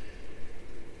offers.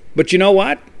 But you know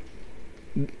what?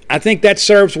 I think that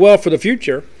serves well for the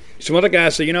future. Some other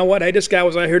guys say, you know what? Hey, this guy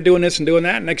was out here doing this and doing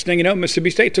that. Next thing you know, Mississippi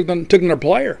State took their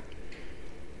player.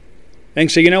 And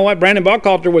so, you know what? Brandon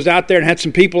Buckhalter was out there and had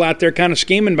some people out there kind of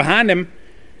scheming behind him.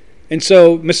 And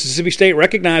so Mississippi State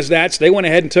recognized that. So they went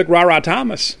ahead and took Ra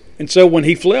Thomas. And so when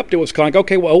he flipped, it was kind of like,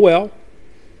 okay, well.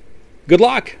 Good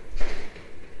luck.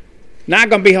 Not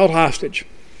going to be held hostage.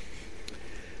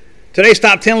 Today's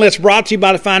Top 10 list brought to you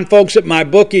by the fine folks at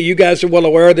MyBookie. You guys are well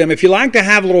aware of them. If you like to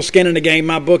have a little skin in the game,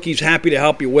 MyBookie's happy to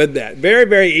help you with that. Very,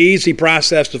 very easy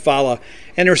process to follow.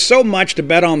 And there's so much to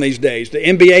bet on these days. The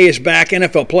NBA is back.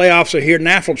 NFL playoffs are here.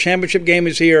 National championship game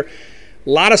is here. A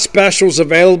lot of specials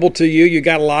available to you. You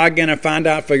got to log in and find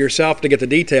out for yourself to get the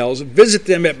details. Visit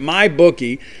them at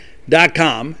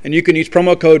MyBookie.com, and you can use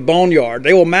promo code Boneyard.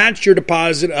 They will match your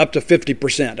deposit up to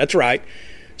 50%. That's right.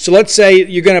 So let's say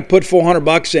you're going to put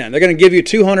 $400 in. They're going to give you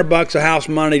 $200 of house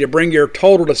money to bring your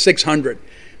total to $600.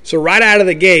 So right out of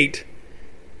the gate,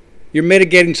 you're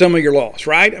mitigating some of your loss,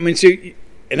 right? I mean, see,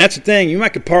 and that's the thing. You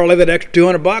might could parlay that extra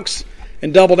 $200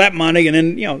 and double that money, and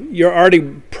then you're already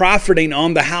profiting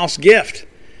on the house gift.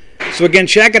 So again,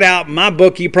 check it out.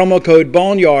 MyBookie, promo code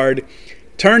Boneyard.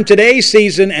 Turn today's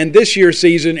season and this year's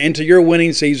season into your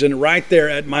winning season right there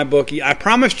at MyBookie. I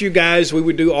promised you guys we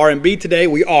would do R&B today.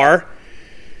 We are.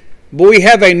 But we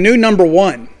have a new number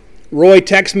one. Roy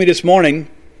texted me this morning.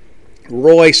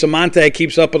 Roy Samante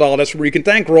keeps up with all this. You can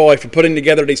thank Roy for putting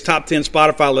together these top 10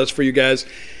 Spotify lists for you guys.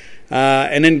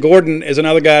 And then Gordon is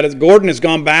another guy. Gordon has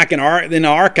gone back in the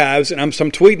archives, and I'm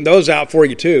tweeting those out for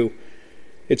you too.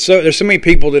 There's so many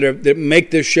people that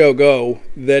make this show go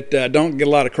that don't get a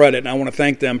lot of credit, and I want to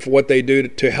thank them for what they do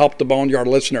to help the Boneyard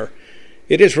listener.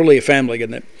 It is really a family,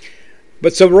 isn't it?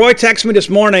 But so Roy texted me this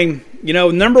morning,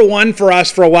 number one for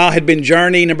us for a while had been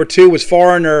Journey. Number two was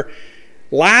Foreigner.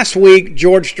 Last week,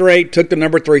 George Strait took the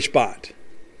number 3 spot.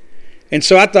 And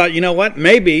so I thought, you know what,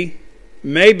 maybe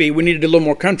we need to do a little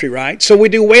more country, right? So we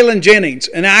do Waylon Jennings.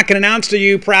 And I can announce to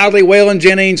you proudly, Waylon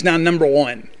Jennings now number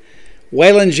 1.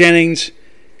 Waylon Jennings,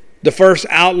 the first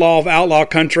outlaw of outlaw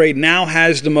country, now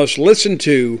has the most listened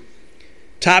to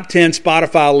top 10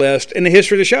 Spotify list in the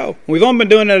history of the show. We've only been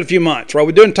doing that a few months, right?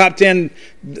 We're doing top 10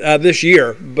 this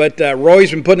year, but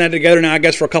Roy's been putting that together now, I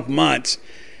guess, for a couple months.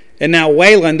 And now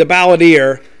Waylon, the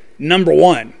balladeer, number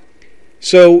 1.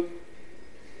 So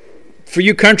for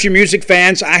you country music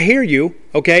fans, I hear you,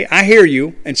 okay? I hear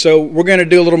you. And so we're going to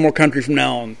do a little more country from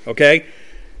now on, okay?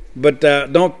 But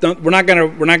we're not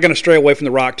going to stray away from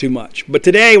the rock too much. But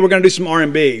today we're going to do some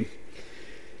R&B.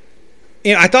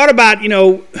 I thought about,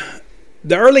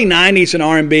 the early 90s in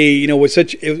R&B,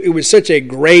 it was such a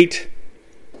great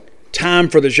time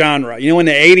for the genre. In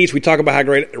the 80s, we talk about how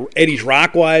great 80s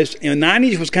rock was. In the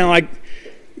 90s was kind of like,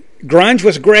 grunge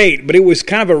was great, but it was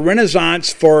kind of a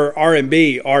renaissance for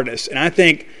R&B artists. And I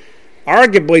think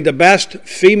arguably the best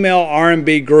female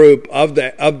R&B group of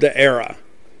the era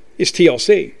is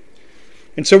TLC.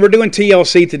 And so we're doing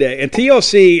TLC today. And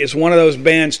TLC is one of those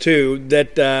bands, too,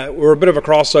 that were a bit of a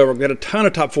crossover. We got a ton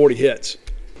of top 40 hits.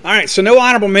 All right, so no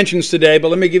honorable mentions today, but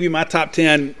let me give you my top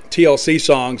 10 TLC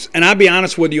songs. And I'll be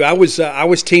honest with you, I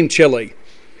was Team Chili.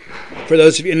 For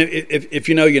those of you, if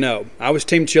you know, you know. I was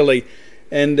Team Chili.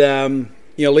 And,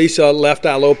 Lisa Left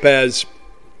Eye Lopez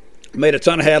made a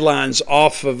ton of headlines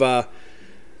off the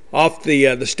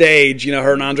stage.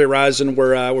 Her and Andre Rison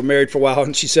were married for a while,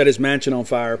 and she set his mansion on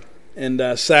fire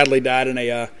and sadly died in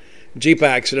a Jeep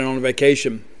accident on a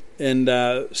vacation. And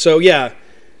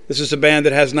this is a band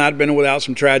that has not been without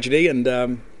some tragedy, and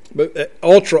but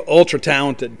ultra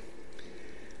talented.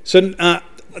 So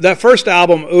that first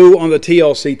album, Ooh, on the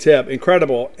TLC tip,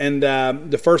 incredible. And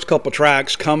the first couple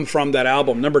tracks come from that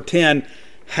album. Number 10,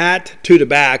 Hat to the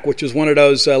Back, which is one of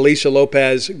those Lisa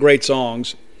Lopez great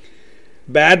songs.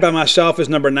 Bad by Myself is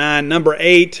number 9. Number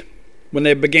 8, when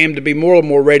they began to be more and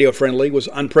more radio friendly, was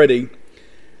Unpretty.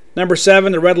 Number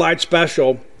 7, The Red Light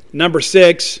Special. Number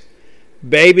 6,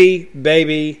 Baby,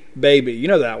 Baby, Baby. You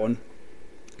know that one.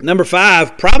 Number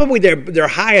 5, probably their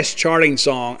highest charting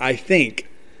song, I think.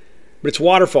 But it's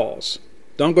Waterfalls.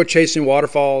 Don't go chasing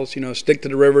waterfalls. Stick to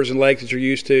the rivers and lakes that you're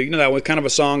used to. That was kind of a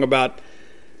song about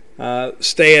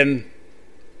staying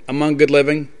among good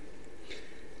living.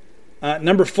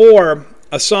 Number 4,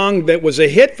 a song that was a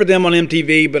hit for them on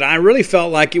MTV, but I really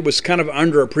felt like it was kind of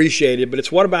underappreciated. But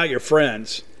it's What About Your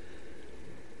Friends?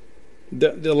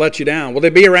 They'll let you down. Will they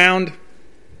be around?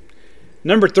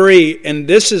 Number 3, and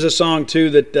this is a song too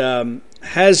that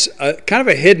has a kind of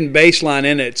a hidden bass line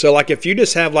in it. So like if you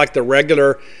just have like the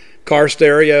regular car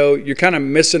stereo, you're kind of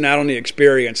missing out on the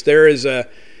experience. There's a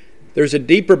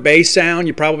deeper bass sound.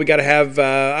 You probably got to have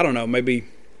I don't know, maybe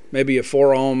a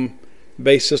 4-ohm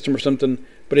bass system or something.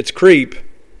 But it's Creep.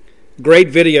 Great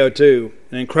video too,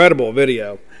 an incredible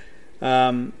video.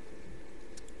 That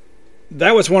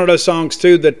was one of those songs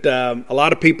too that a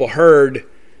lot of people heard.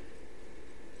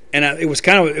 And it was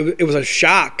it was a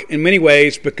shock in many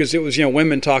ways because it was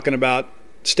women talking about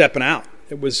stepping out.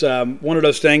 It was one of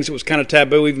those things that was kind of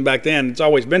taboo even back then. It's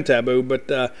always been taboo, but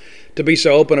to be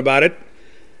so open about it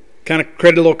kind of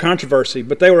created a little controversy.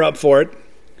 But they were up for it.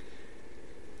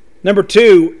 Number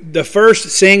 2, the first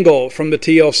single from the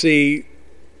TLC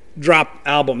drop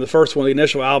album, the first one, the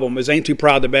initial album, is Ain't Too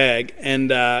Proud to Beg. And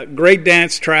great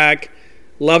dance track.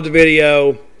 Loved the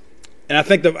video. And I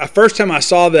think the first time I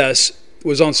saw this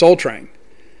was on Soul Train.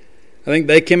 I think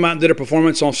they came out and did a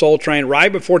performance on Soul Train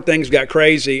right before things got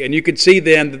crazy, and you could see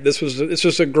then that this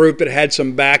was a group that had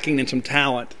some backing and some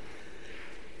talent.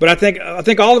 But I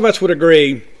think all of us would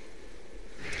agree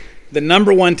the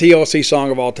number 1 TLC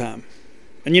song of all time.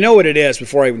 And you know what it is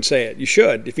before I even say it. You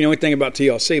should, if you know anything about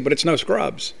TLC, but it's no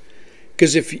scrubs.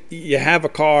 Because if you have a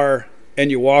car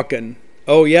and you're walking,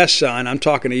 oh yes, son, I'm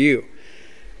talking to you.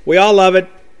 We all love it.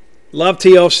 Love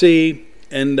TLC.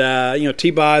 And,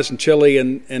 T-Boz and Chili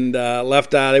and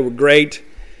Left Eye, they were great.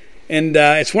 And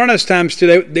it's one of those times,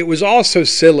 too, it was all so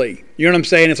silly. You know what I'm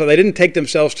saying? It's like they didn't take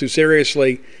themselves too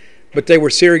seriously, but they were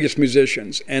serious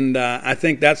musicians. And I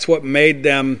think that's what made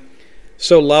them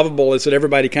so lovable, is that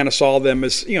everybody kind of saw them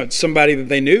as, somebody that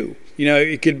they knew.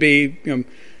 It could be,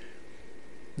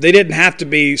 they didn't have to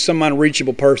be some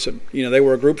unreachable person. They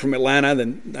were a group from Atlanta.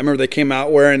 Then I remember they came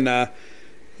out wearing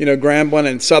Grambling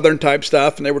and Southern type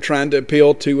stuff, and they were trying to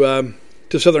appeal to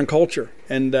Southern culture,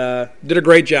 and did a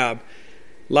great job.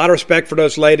 A lot of respect for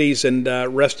those ladies, and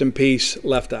rest in peace,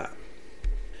 Left Eye.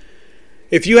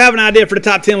 If you have an idea for the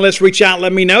top 10 list, reach out and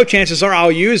let me know. Chances are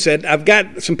I'll use it. I've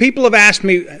got some people have asked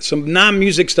me some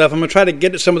non-music stuff. I'm going to try to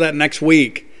get to some of that next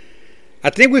week. I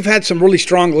think we've had some really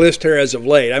strong lists here as of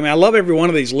late. I mean, I love every one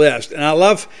of these lists. And I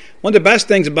love one of the best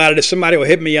things about it is somebody will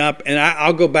hit me up and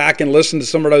I'll go back and listen to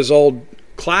some of those old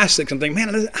classics and think,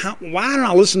 man, why don't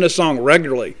I listen to this song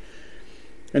regularly?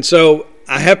 And so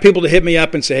I have people to hit me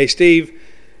up and say, hey, Steve,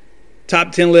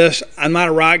 top 10 list. I'm not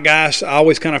a rock guy, so I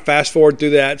always kind of fast forward through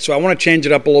that. So I want to change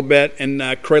it up a little bit and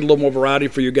create a little more variety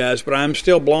for you guys. But I'm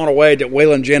still blown away that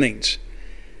Waylon Jennings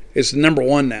is number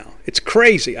one now. It's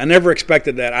crazy. I never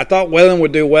expected that. I thought Waylon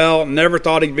would do well. Never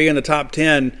thought he'd be in the top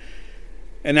 10.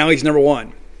 And now he's number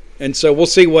one. And so we'll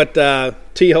see what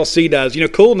TLC does. You know,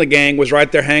 Kool and the Gang was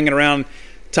right there hanging around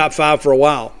top 5 for a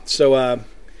while. So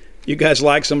you guys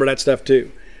like some of that stuff too.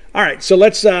 All right, so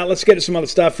let's get to some other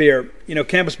stuff here. You know,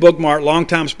 Campus Bookmart,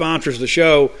 longtime sponsors of the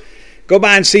show. Go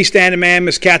by and see Standing Man,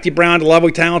 Miss Kathy Brown, the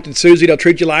lovely, talented Susie. They'll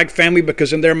treat you like family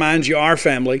because in their minds you are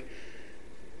family.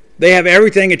 They have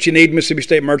everything that you need Mississippi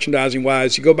State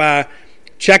merchandising-wise. You go by,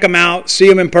 check them out, see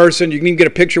them in person. You can even get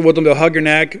a picture with them. They'll hug your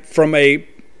neck from a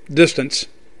distance,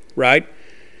 right?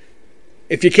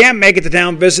 If you can't make it to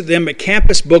town, visit them at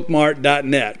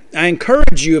campusbookmart.net. I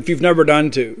encourage you, if you've never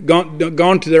gone to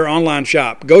their online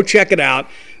shop, go check it out.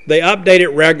 They update it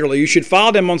regularly. You should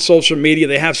follow them on social media.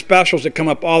 They have specials that come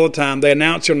up all the time. They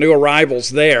announce their new arrivals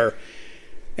there.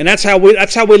 And that's how we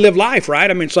live life, right?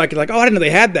 I mean, it's like, oh, I didn't know they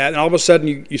had that. And all of a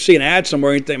sudden you see an ad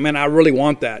somewhere and you think, man, I really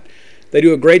want that. They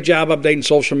do a great job updating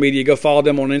social media. Go follow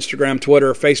them on Instagram,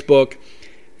 Twitter, Facebook.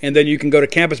 And then you can go to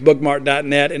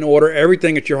campusbookmart.net and order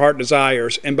everything that your heart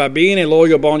desires. And by being a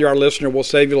loyal Boneyard listener, we'll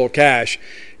save you a little cash.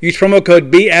 Use promo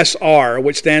code BSR,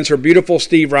 which stands for Beautiful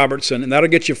Steve Robertson, and that'll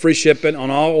get you free shipping on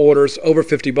all orders over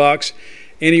 $50.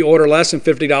 Any order less than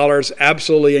 $50,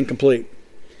 absolutely incomplete.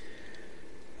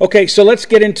 Okay, so let's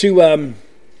get into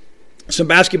some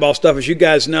basketball stuff. As you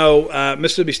guys know,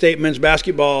 Mississippi State men's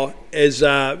basketball is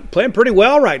playing pretty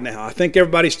well right now. I think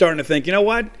everybody's starting to think, you know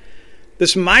what?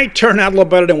 This might turn out a little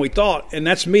better than we thought, and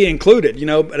that's me included. You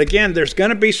know, but again, there's going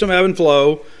to be some ebb and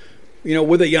flow, you know,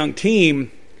 with a young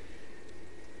team.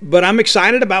 But I'm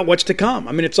excited about what's to come.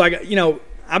 I mean, it's like, you know,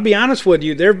 I'll be honest with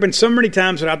you. There have been so many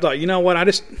times that I thought, you know what, I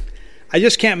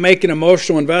just can't make an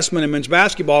emotional investment in men's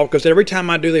basketball because every time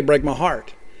I do, they break my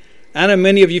heart. I know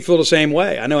many of you feel the same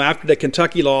way. I know after the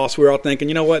Kentucky loss, we were all thinking,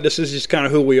 you know what, this is just kind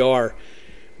of who we are.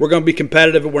 We're going to be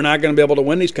competitive, but we're not going to be able to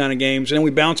win these kind of games. And then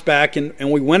we bounce back and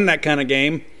we win that kind of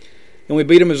game. And we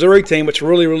beat a Missouri team, which is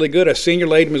really, really good, a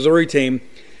senior-laden Missouri team.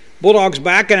 Bulldogs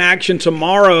back in action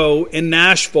tomorrow in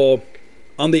Nashville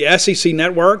on the SEC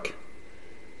Network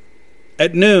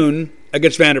at noon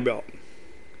against Vanderbilt.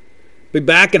 Be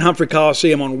back in Humphrey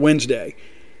Coliseum on Wednesday.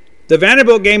 The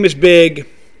Vanderbilt game is big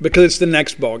because it's the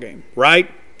next ball game, right?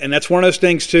 And that's one of those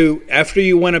things, too. After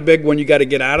you win a big one, you got to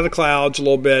get out of the clouds a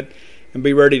little bit and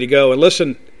be ready to go. And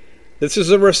listen, this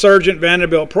is a resurgent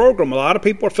Vanderbilt program. A lot of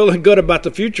people are feeling good about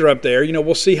the future up there. You know,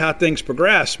 we'll see how things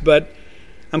progress. But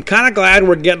I'm kind of glad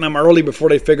we're getting them early before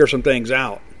they figure some things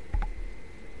out.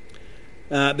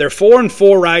 They're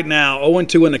 4-4 right now,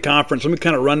 0-2 in the conference. Let me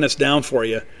kind of run this down for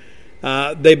you.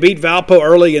 They beat Valpo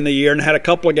early in the year and had a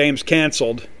couple of games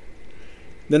canceled.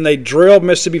 Then they drilled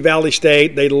Mississippi Valley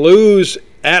State. They lose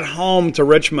at home to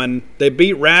Richmond. They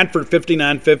beat Radford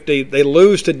 59-50. They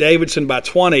lose to Davidson by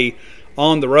 20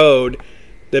 on the road.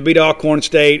 They beat Alcorn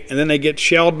State, and then they get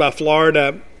shelled by Florida,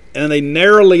 and then they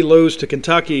narrowly lose to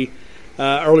Kentucky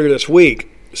earlier this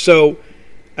week. So,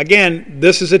 again,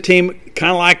 this is a team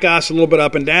kind of like us, a little bit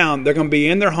up and down. They're going to be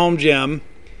in their home gym,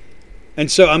 and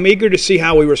so I'm eager to see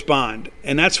how we respond.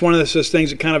 And that's one of those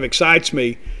things that kind of excites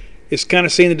me, is kind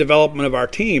of seeing the development of our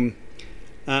team.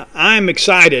 I'm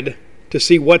excited to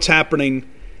see what's happening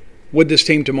with this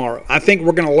team tomorrow. I think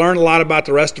we're going to learn a lot about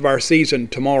the rest of our season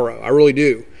tomorrow. I really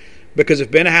do. Because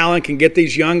if Ben Howland can get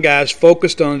these young guys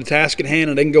focused on the task at hand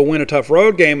and they can go win a tough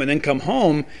road game and then come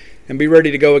home and be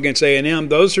ready to go against A&M,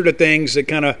 those are the things that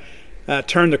kind of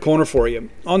turn the corner for you.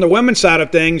 On the women's side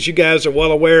of things, you guys are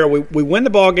well aware, we win the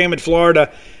ball game at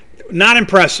Florida. Not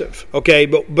impressive, okay,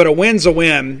 but a win's a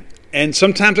win. And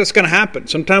sometimes that's going to happen.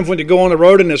 Sometimes when you go on the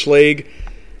road in this league,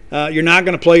 you're not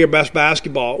going to play your best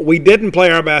basketball. We didn't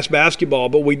play our best basketball,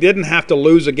 but we didn't have to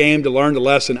lose a game to learn the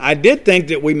lesson. I did think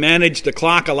that we managed the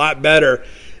clock a lot better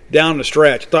down the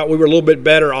stretch. I thought we were a little bit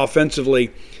better offensively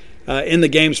in the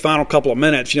game's final couple of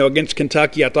minutes. You know, against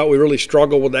Kentucky, I thought we really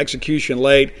struggled with execution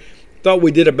late. Thought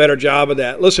we did a better job of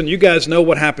that. Listen, you guys know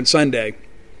what happened Sunday.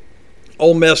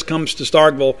 Ole Miss comes to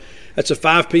Starkville. That's a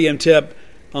 5 p.m. tip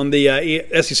on the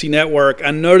SEC Network.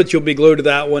 I know that you'll be glued to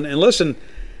that one. And listen,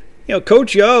 you know,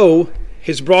 Coach Yo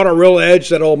has brought a real edge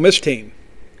to that Ole Miss team.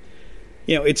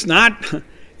 It's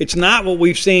not what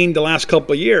we've seen the last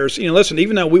couple of years. Listen,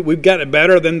 even though we've gotten it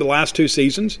better than the last 2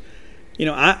 seasons,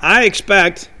 I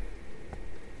expect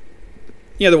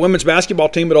the women's basketball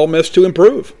team at Ole Miss to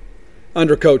improve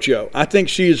under Coach O. I think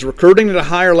she is recruiting at a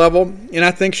higher level, and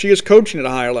I think she is coaching at a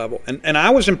higher level. And I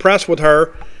was impressed with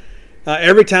her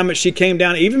every time that she came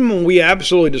down, even when we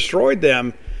absolutely destroyed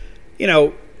them.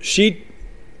 She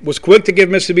was quick to give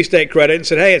Mississippi State credit and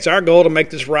said, hey, it's our goal to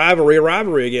make this rivalry a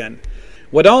rivalry again.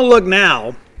 Well, don't look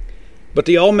now, but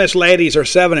the Ole Miss ladies are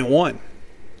 7-1.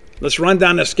 Let's run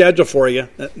down the schedule for you.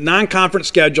 Non-conference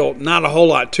schedule, not a whole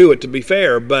lot to it, to be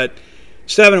fair, but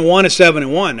 7-1 is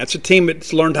 7-1. That's a team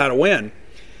that's learned how to win.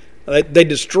 They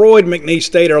destroyed McNeese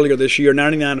State earlier this year,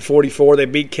 99-44. They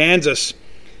beat Kansas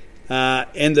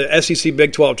in the SEC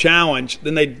Big 12 Challenge.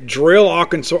 Then they drill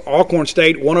Alcorn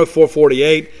State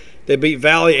 104-48. They beat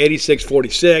Valley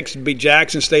 86-46. Beat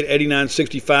Jackson State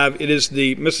 89-65. It is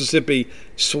the Mississippi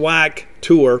SWAC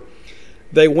Tour.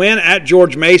 They win at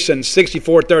George Mason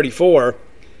 64-34.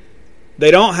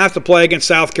 They don't have to play against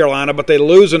South Carolina, but they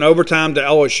lose in overtime to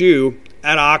LSU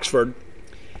at Oxford.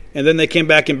 And then they came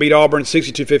back and beat Auburn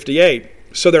 62-58.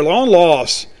 So their lone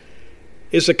loss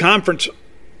is a conference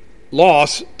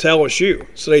loss to LSU.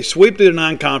 So they sweep through the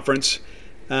non-conference.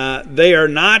 They are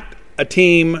not a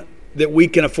team that we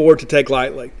can afford to take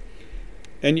lightly.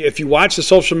 And if you watch the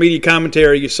social media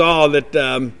commentary, you saw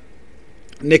that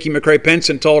Nikki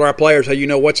McCray-Penson told our players, hey, you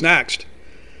know what's next.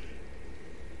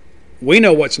 We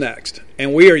know what's next.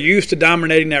 And we are used to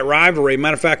dominating that rivalry.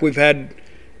 Matter of fact, we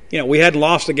hadn't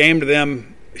lost a game to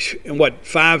them in,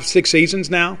 5-6 seasons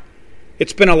now?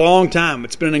 It's been a long time.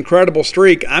 It's been an incredible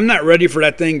streak. I'm not ready for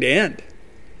that thing to end.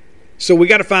 So we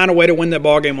got to find a way to win that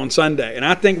ball game on Sunday. And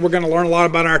I think we're going to learn a lot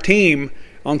about our team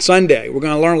on Sunday. We're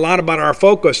going to learn a lot about our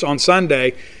focus on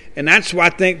Sunday. And that's why I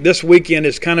think this weekend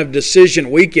is kind of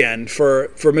decision weekend for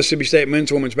Mississippi State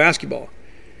men's and women's basketball.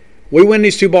 We win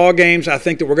these 2 ball games, I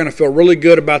think that we're going to feel really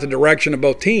good about the direction of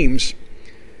both teams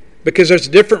because there's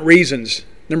different reasons.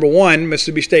 Number one,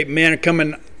 Mississippi State men are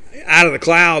coming out of the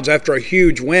clouds after a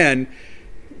huge win.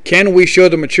 Can we show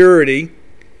the maturity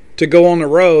to go on the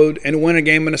road and win a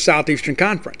game in the Southeastern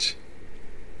Conference?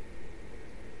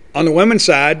 On the women's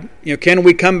side, can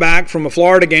we come back from a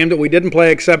Florida game that we didn't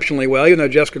play exceptionally well, even though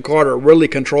Jessica Carter really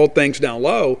controlled things down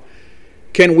low?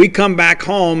 Can we come back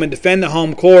home and defend the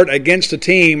home court against a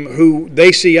team who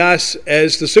they see us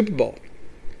as the Super Bowl?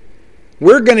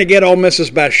 We're going to get Ole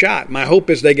Miss's best shot. My hope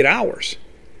is they get ours.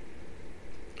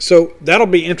 So that'll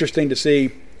be interesting to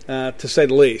see, to say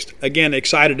the least. Again,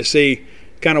 excited to see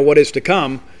kind of what is to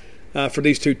come for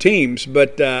these 2 teams.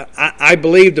 But I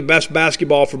believe the best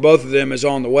basketball for both of them is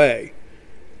on the way.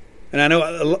 And I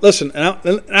know, listen,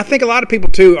 and I think a lot of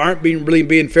people, too, aren't really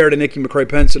being fair to Nikki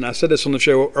McCray-Penson. I said this on the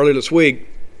show earlier this week.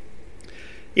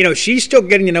 She's still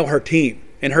getting to know her team,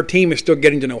 and her team is still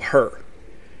getting to know her.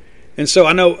 And so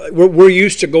I know we're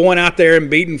used to going out there and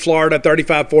beating Florida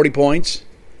 35, 40 points.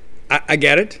 I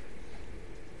get it.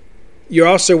 You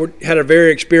also had a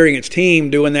very experienced team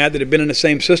doing that had been in the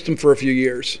same system for a few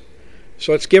years.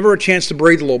 So let's give her a chance to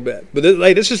breathe a little bit. But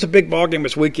this is a big ball game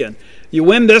this weekend. You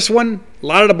win this one, a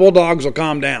lot of the Bulldogs will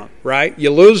calm down, right?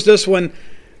 You lose this one,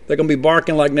 they're going to be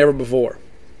barking like never before.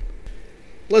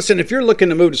 Listen, if you're looking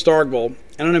to move to Starkville,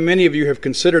 and I know many of you have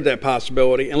considered that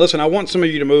possibility, and listen, I want some of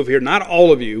you to move here, not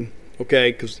all of you,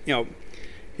 okay, because,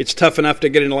 it's tough enough to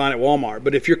get in line at Walmart.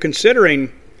 But if you're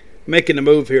considering making the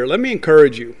move here, let me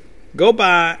encourage you. Go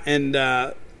by and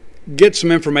get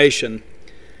some information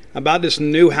about this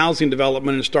new housing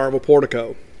development in Starkville,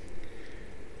 Portico.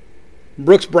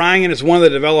 Brooks Bryan is one of the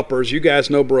developers. You guys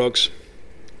know Brooks,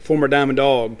 former Diamond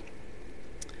Dog.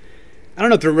 I don't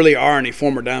know if there really are any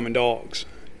former Diamond Dogs.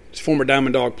 He's a former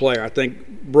Diamond Dog player. I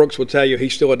think Brooks will tell you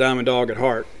he's still a Diamond Dog at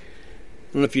heart.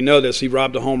 I don't know if you know this. He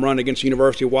robbed a home run against the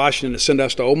University of Washington to send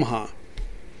us to Omaha.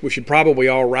 We should probably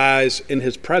all rise in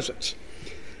his presence.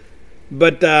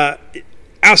 But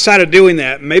outside of doing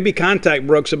that, maybe contact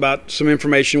Brooks about some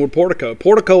information with Portico.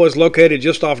 Portico is located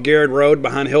just off Garrett Road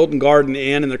behind Hilton Garden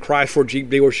Inn and the Chrysler Jeep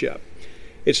dealership.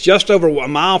 It's just over a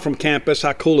mile from campus.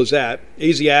 How cool is that?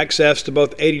 Easy access to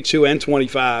both 82 and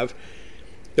 25.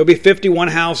 There'll be 51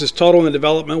 houses total in the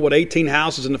development, with 18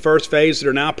 houses in the first phase that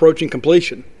are now approaching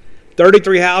completion.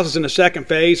 33 houses in the second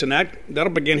phase, and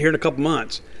that'll begin here in a couple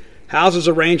months. Houses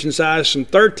are range in size from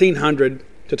 1,300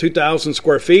 to 2,000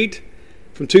 square feet,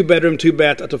 from 2-bedroom,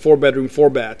 2-bath up to 4-bedroom,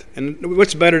 4-bath. And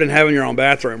what's better than having your own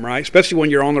bathroom, right? Especially when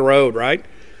you're on the road, right?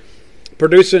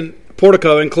 Producing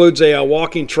Portico includes a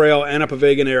walking trail and a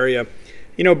pavilion area.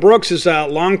 Brooks is a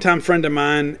longtime friend of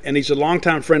mine, and he's a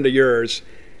longtime friend of yours.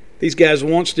 These guys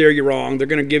won't steer you wrong. They're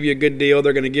going to give you a good deal.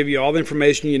 They're going to give you all the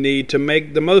information you need to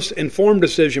make the most informed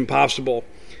decision possible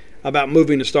about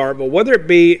moving to Starkville, whether it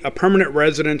be a permanent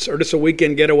residence or just a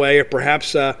weekend getaway, or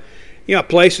perhaps a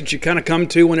place that you kind of come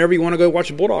to whenever you want to go watch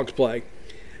the Bulldogs play.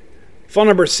 Phone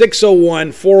number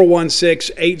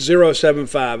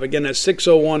 601-416-8075. Again, that's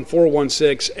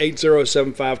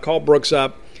 601-416-8075. Call Brooks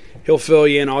up. He'll fill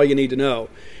you in all you need to know.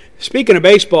 Speaking of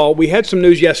baseball, we had some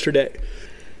news yesterday.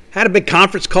 Had a big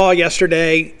conference call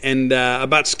yesterday and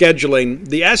about scheduling.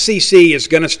 The SEC is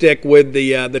going to stick with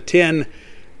the 10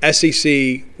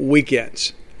 SEC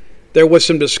weekends. There was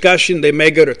some discussion they may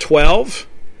go to 12.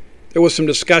 There was some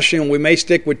discussion we may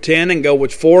stick with 10 and go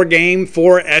with 4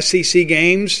 SEC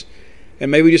games,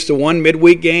 and maybe just the one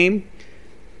midweek game.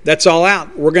 That's all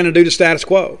out. We're going to do the status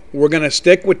quo. We're going to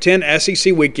stick with 10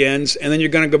 SEC weekends, and then you're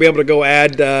going to be able to go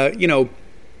add,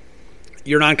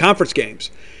 your non-conference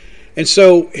games. And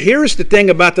so here's the thing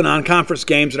about the non-conference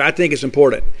games that I think is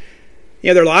important.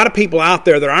 There are a lot of people out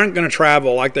there that aren't going to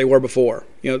travel like they were before.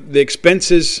 The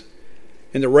expenses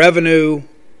and the revenue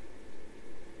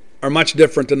are much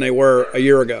different than they were a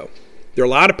year ago. There are a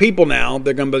lot of people now,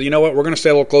 they're going to be, we're going to stay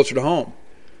a little closer to home.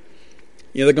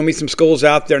 There are going to be some schools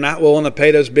out there not willing to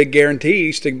pay those big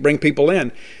guarantees to bring people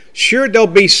in. Sure, there'll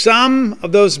be some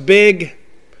of those big,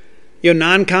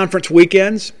 non-conference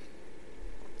weekends,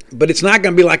 but it's not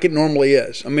going to be like it normally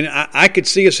is. I mean, I could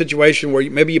see a situation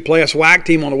where maybe you play a SWAC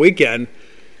team on a weekend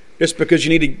just because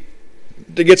you need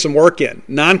to get some work in.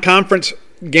 Non-conference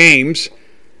games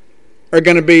are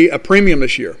going to be a premium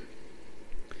this year.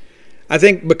 I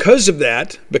think because of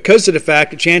that, because of the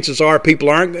fact that chances are people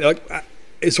aren't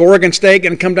is Oregon State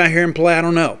going to come down here and play? I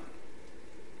don't know.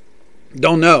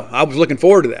 I was looking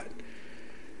forward to that.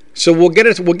 So we'll get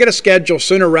a schedule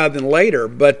sooner rather than later,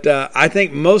 but I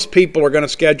think most people are going to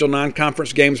schedule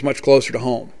non-conference games much closer to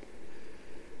home.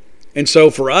 And so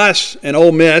for us and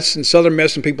Ole Miss and Southern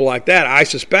Miss and people like that, I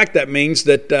suspect that means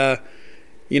that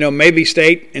maybe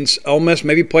State and Ole Miss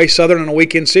maybe play Southern in a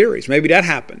weekend series. Maybe that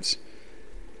happens.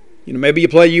 Maybe you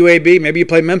play UAB, maybe you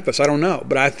play Memphis. I don't know.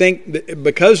 But I think that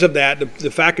because of that,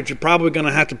 the fact that you're probably going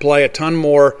to have to play a ton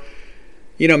more,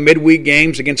 midweek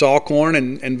games against Alcorn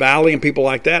and Valley and people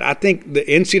like that, I think the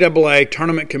NCAA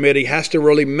tournament committee has to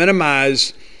really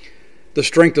minimize the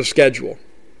strength of schedule.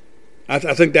 I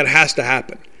think that has to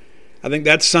happen. I think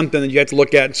that's something that you have to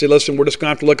look at and say, listen, we're just going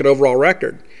to have to look at overall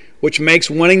record, which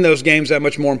makes winning those games that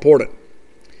much more important.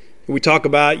 We talk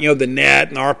about, the net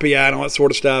and RPI and all that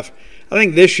sort of stuff. I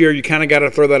think this year you kind of got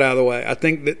to throw that out of the way. I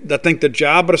think the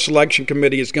job of the selection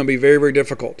committee is going to be very, very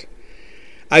difficult.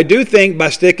 I do think by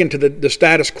sticking to the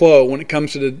status quo when it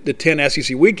comes to the 10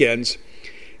 SEC weekends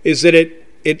is that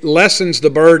it lessens the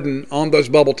burden on those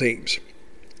bubble teams.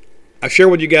 I've shared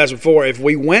with you guys before, if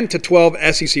we went to 12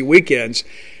 SEC weekends,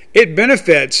 it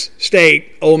benefits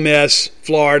State, Ole Miss,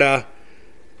 Florida,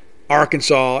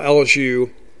 Arkansas,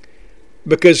 LSU,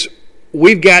 because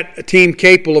we've got a team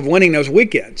capable of winning those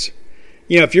weekends.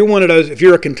 If you're one of those, if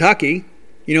you're a Kentucky,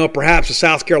 perhaps a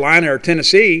South Carolina or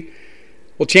Tennessee,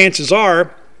 well, chances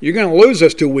are you're going to lose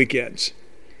those 2 weekends.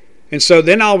 And so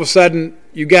then all of a sudden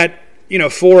you got,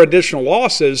 4 additional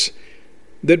losses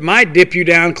that might dip you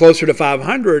down closer to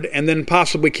 500 and then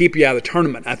possibly keep you out of the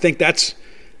tournament. I think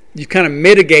you've kind of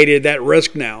mitigated that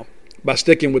risk now by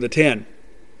sticking with the 10.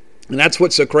 And that's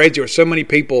what's so crazy. There are so many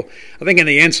people. I think in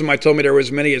the end somebody told me there were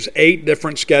as many as 8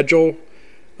 different schedule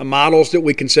models that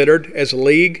we considered as a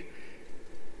league,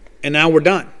 and now we're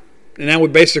done. And now we're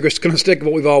basically just going to stick with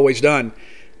what we've always done.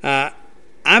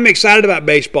 I'm excited about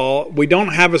baseball. We don't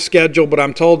have a schedule, but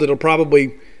I'm told it'll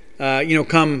probably,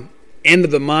 come end of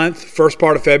the month, first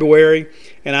part of February.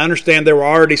 And I understand there were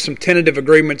already some tentative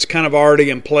agreements kind of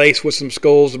already in place with some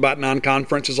schools about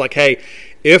non-conferences. Like, hey,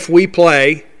 if we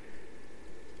play,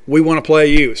 we want to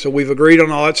play you. So we've agreed on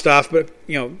all that stuff, but,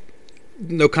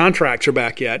 no contracts are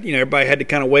back yet. Everybody had to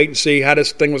kind of wait and see how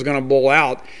this thing was going to bowl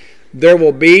out. There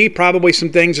will be probably some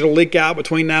things that will leak out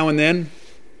between now and then.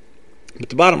 But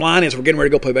the bottom line is we're getting ready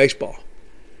to go play baseball.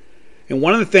 And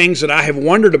one of the things that I have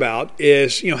wondered about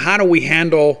is, how do we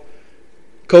handle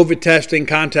COVID testing,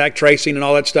 contact tracing, and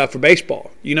all that stuff for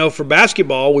baseball? For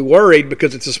basketball, we worried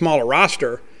because it's a smaller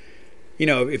roster.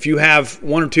 If you have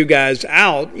 1 or 2 guys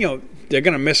out, they're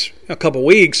going to miss a couple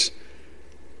weeks.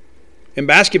 In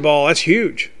basketball, that's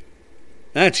huge.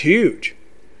 That's huge.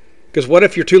 Because what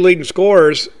if your 2 leading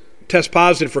scorers test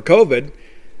positive for COVID,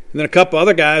 and then a couple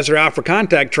other guys are out for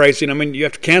contact tracing? I mean, you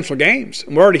have to cancel games.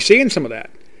 And we're already seeing some of that.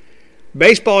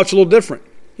 Baseball, it's a little different.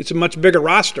 It's a much bigger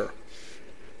roster.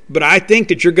 But I think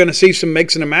that you're going to see some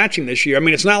mixing and matching this year. I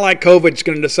mean, it's not like COVID's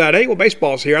going to decide, hey, well,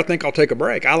 baseball's here. I think I'll take a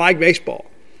break. I like baseball.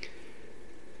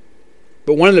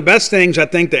 But one of the best things I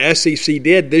think the SEC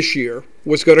did this year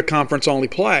was go to conference-only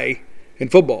play in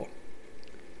football.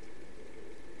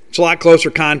 It's a lot closer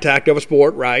contact of a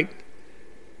sport, right?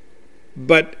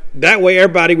 But that way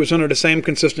everybody was under the same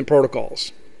consistent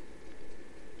protocols.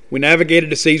 We navigated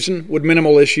the season with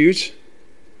minimal issues,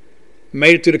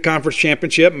 made it to the conference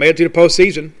championship, made it to the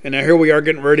postseason, and now here we are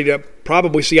getting ready to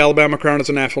probably see Alabama crowned as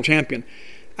a national champion.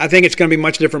 I think it's going to be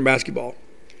much different basketball.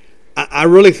 I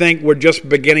really think we're just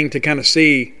beginning to kind of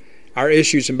see our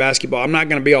issues in basketball. I'm not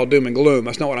going to be all doom and gloom.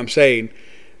 That's not what I'm saying.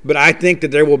 But I think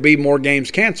that there will be more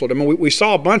games canceled. I mean, we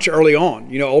saw a bunch early on.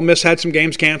 You know, Ole Miss had some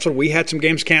games canceled. We had some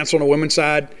games canceled on the women's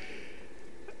side.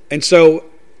 And so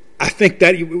I think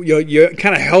that you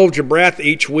kind of held your breath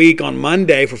each week on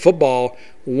Monday for football,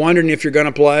 wondering if you're going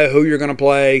to play, who you're going to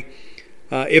play,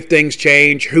 if things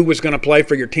change, who was going to play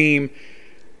for your team.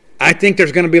 I think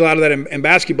there's going to be a lot of that in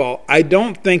basketball. I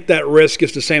don't think that risk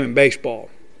is the same in baseball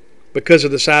because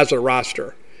of the size of the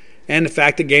roster and the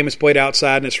fact the game is played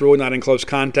outside and it's really not in close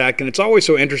contact. And it's always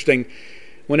so interesting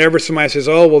whenever somebody says,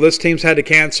 oh, well, this team's had to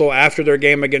cancel after their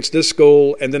game against this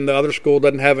school and then the other school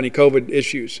doesn't have any COVID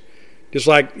issues. Just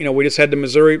like, you know, we just had the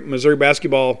Missouri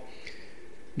basketball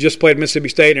just played Mississippi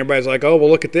State and everybody's like, oh,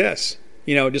 well, look at this.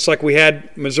 You know, just like we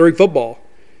had Missouri football.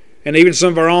 And even some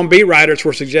of our own beat writers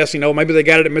were suggesting, oh, maybe they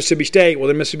got it at Mississippi State. Well,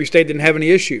 then Mississippi State didn't have any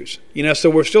issues. You know, so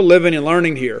we're still living and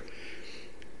learning here.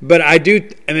 But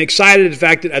I'm excited at the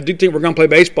fact that I do think we're going to play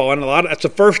baseball. And that's the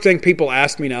first thing people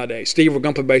ask me nowadays. Steve, we're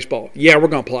going to play baseball. Yeah, we're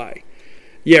going to play.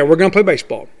 Yeah, we're going to play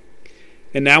baseball.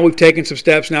 And now we've taken some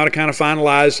steps now to kind of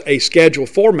finalize a schedule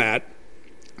format.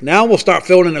 Now we'll start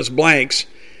filling in those blanks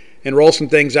and roll some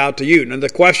things out to you. Now, the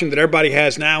question that everybody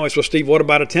has now is, well, Steve, what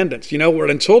about attendance? You know,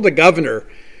 until the governor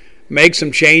make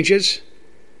some changes,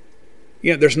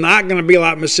 you know, there's not going to be a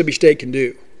lot Mississippi State can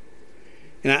do.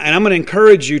 And I'm going to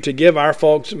encourage you to give our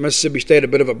folks at Mississippi State a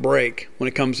bit of a break when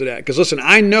it comes to that. Because, listen,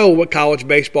 I know what college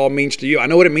baseball means to you. I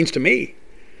know what it means to me.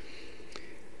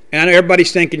 And I know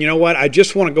everybody's thinking, you know what, I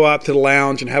just want to go out to the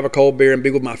lounge and have a cold beer and be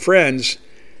with my friends.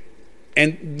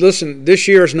 And, listen, this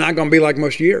year is not going to be like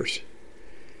most years.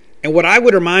 And what I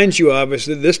would remind you of is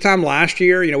that this time last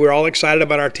year, you know, we were all excited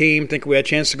about our team, thinking we had a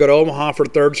chance to go to Omaha for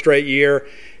the third straight year.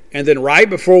 And then right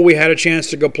before we had a chance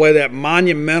to go play that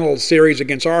monumental series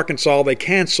against Arkansas, they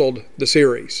canceled the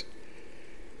series.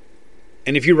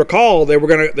 And if you recall, they were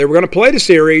going to play the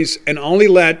series and only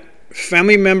let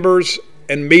family members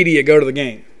and media go to the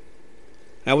game.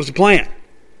 That was the plan.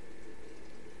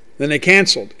 Then they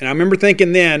canceled. And I remember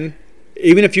thinking then,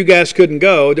 even if you guys couldn't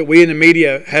go, that we in the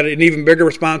media had an even bigger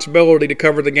responsibility to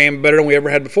cover the game better than we ever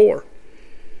had before.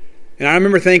 And I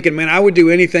remember thinking, man, I would do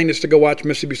anything just to go watch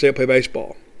Mississippi State play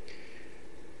baseball.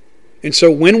 And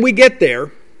so when we get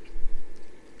there,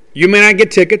 you may not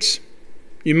get tickets.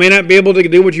 You may not be able to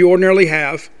do what you ordinarily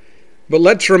have. But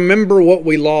let's remember what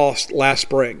we lost last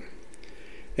spring.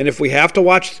 And if we have to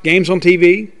watch games on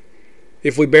TV,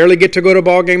 if we barely get to go to a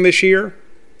ball game this year,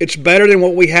 it's better than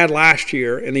what we had last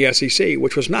year in the SEC,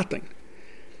 which was nothing.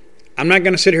 I'm not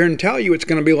going to sit here and tell you it's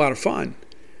going to be a lot of fun.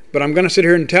 But I'm going to sit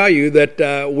here and tell you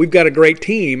that we've got a great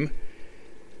team.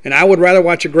 And I would rather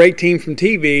watch a great team from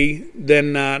TV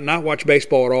than not watch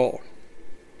baseball at all.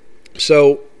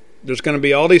 So there's going to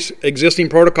be all these existing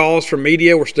protocols for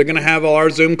media. We're still going to have all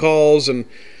our Zoom calls. And,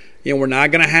 you know, we're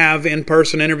not going to have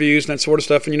in-person interviews and that sort of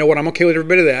stuff. And you know what? I'm okay with every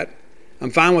bit of that.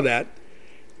 I'm fine with that.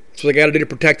 That's what they got to do to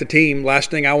protect the team.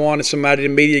 Last thing I want is somebody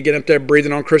in the media get up there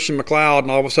breathing on Christian McLeod and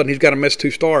all of a sudden he's got to miss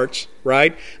 2 starts,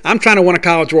 right? I'm trying to win a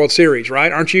College World Series,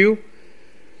 right? Aren't you?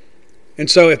 And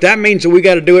so if that means that we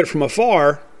got to do it from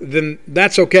afar, then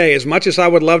that's okay. As much as I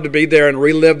would love to be there and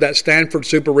relive that Stanford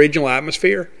super regional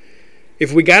atmosphere,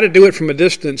 if we got to do it from a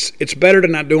distance, it's better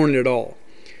than not doing it at all.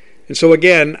 And so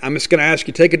again, I'm just going to ask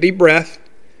you, take a deep breath.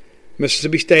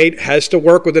 Mississippi State has to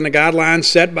work within the guidelines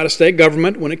set by the state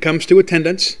government when it comes to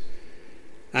attendance.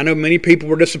 I know many people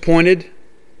were disappointed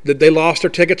that they lost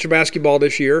their tickets for basketball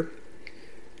this year.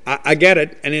 I get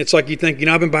it. And it's like you think, you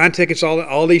know, I've been buying tickets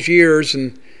all these years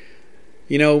and,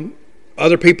 you know,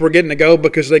 other people are getting to go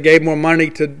because they gave more money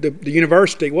to the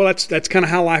university. Well, that's kind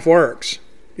of how life works.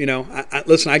 You know,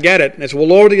 listen, I get it. And it's, well,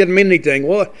 Lord, it doesn't mean anything.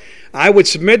 Well, I would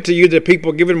submit to you that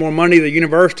people giving more money to the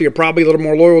university are probably a little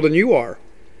more loyal than you are.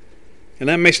 And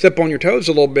that may step on your toes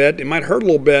a little bit. It might hurt a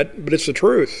little bit, but it's the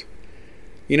truth.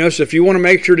 You know, so if you want to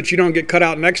make sure that you don't get cut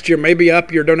out next year, maybe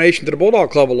up your donation to the Bulldog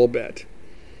Club a little bit.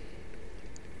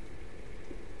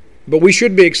 But we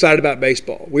should be excited about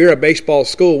baseball. We're a baseball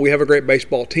school. We have a great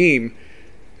baseball team.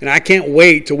 And I can't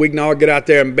wait till we can all get out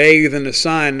there and bathe in the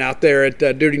sun out there at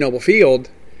Duty Noble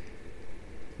Field.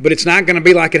 But it's not going to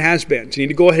be like it has been. So you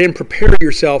need to go ahead and prepare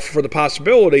yourself for the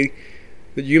possibility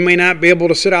that you may not be able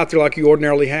to sit out there like you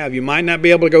ordinarily have. You might not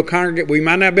be able to go congregate. We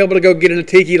might not be able to go get in a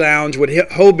tiki lounge with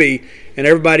Hobie and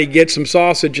everybody get some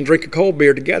sausage and drink a cold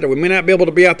beer together. We may not be able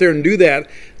to be out there and do that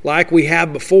like we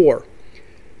have before.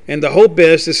 And the hope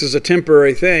is this is a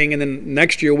temporary thing, and then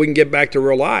next year we can get back to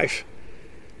real life.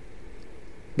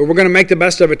 But we're going to make the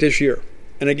best of it this year.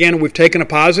 And again, we've taken a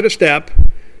positive step,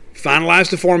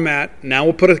 finalized the format. Now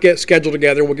we'll put a schedule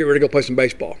together. We'll get ready to go play some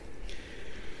baseball.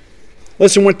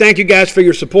 Listen, I want to thank you guys for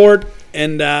your support.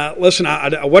 And listen,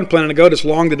 I wasn't planning to go this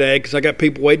long today because I got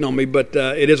people waiting on me, but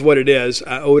it is what it is.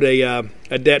 I owed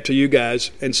a debt to you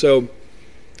guys. And so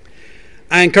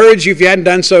I encourage you, if you hadn't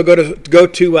done so, go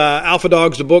to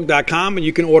alphadogsthebook.com, and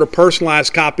you can order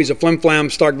personalized copies of Flim Flam,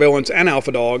 Stark Villains, and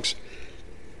Alpha Dogs.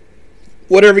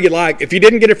 Whatever you like. If you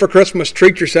didn't get it for Christmas,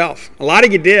 treat yourself. A lot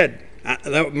of you did.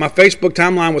 My Facebook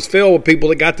timeline was filled with people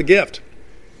that got the gift.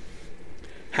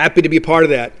 Happy to be a part of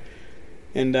that.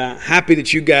 And happy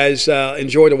that you guys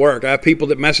enjoy the work. I have people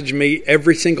that message me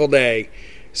every single day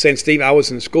saying, Steve, I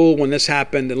was in school when this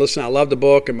happened, and listen, I love the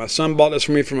book, and my son bought this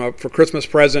for me for Christmas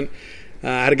present.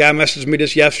 I had a guy message me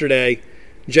just yesterday,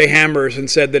 Jay Hammers, and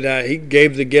said that he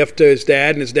gave the gift to his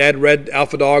dad, and his dad read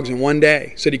Alpha Dogs in one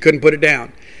day, said he couldn't put it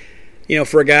down. You know,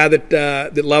 for a guy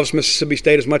that loves Mississippi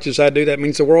State as much as I do, that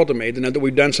means the world to me, to know that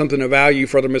we've done something of value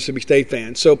for other Mississippi State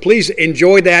fans. So please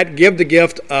enjoy that. Give the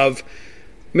gift of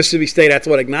Mississippi State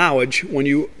Athletic Knowledge when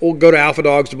you go to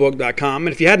alphadogsthebook.com.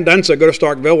 And if you hadn't done so, go to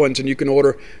Stark Villains, and you can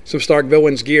order some Stark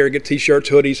Villains gear, get T-shirts,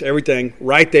 hoodies, everything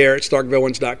right there at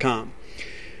starkvillains.com.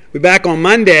 We'll be back on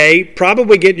Monday,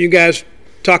 probably getting you guys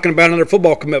talking about another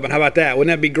football commitment. How about that?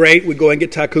 Wouldn't that be great? We'd go ahead and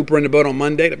get Ty Cooper in the boat on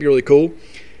Monday. That'd be really cool.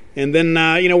 And then,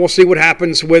 we'll see what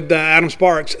happens with Adam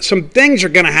Sparks. Some things are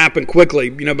going to happen quickly,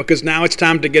 because now it's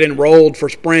time to get enrolled for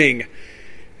spring.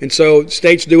 And so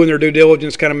state's doing their due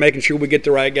diligence, kind of making sure we get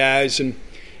the right guys. And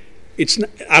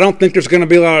I don't think there's going to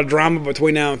be a lot of drama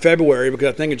between now and February, because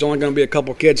I think it's only going to be a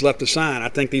couple kids left to sign. I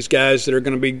think these guys that are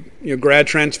going to be grad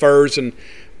transfers and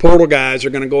portal guys are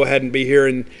going to go ahead and be here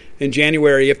in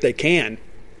January if they can.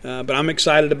 But I'm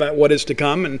excited about what is to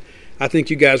come, and I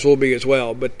think you guys will be as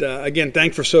well. But again,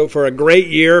 thanks for a great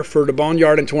year for the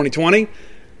Boneyard in 2020.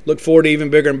 Look forward to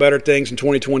even bigger and better things in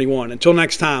 2021. Until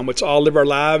next time, let's all live our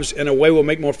lives in a way we'll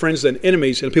make more friends than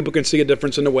enemies, and people can see a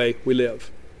difference in the way we live.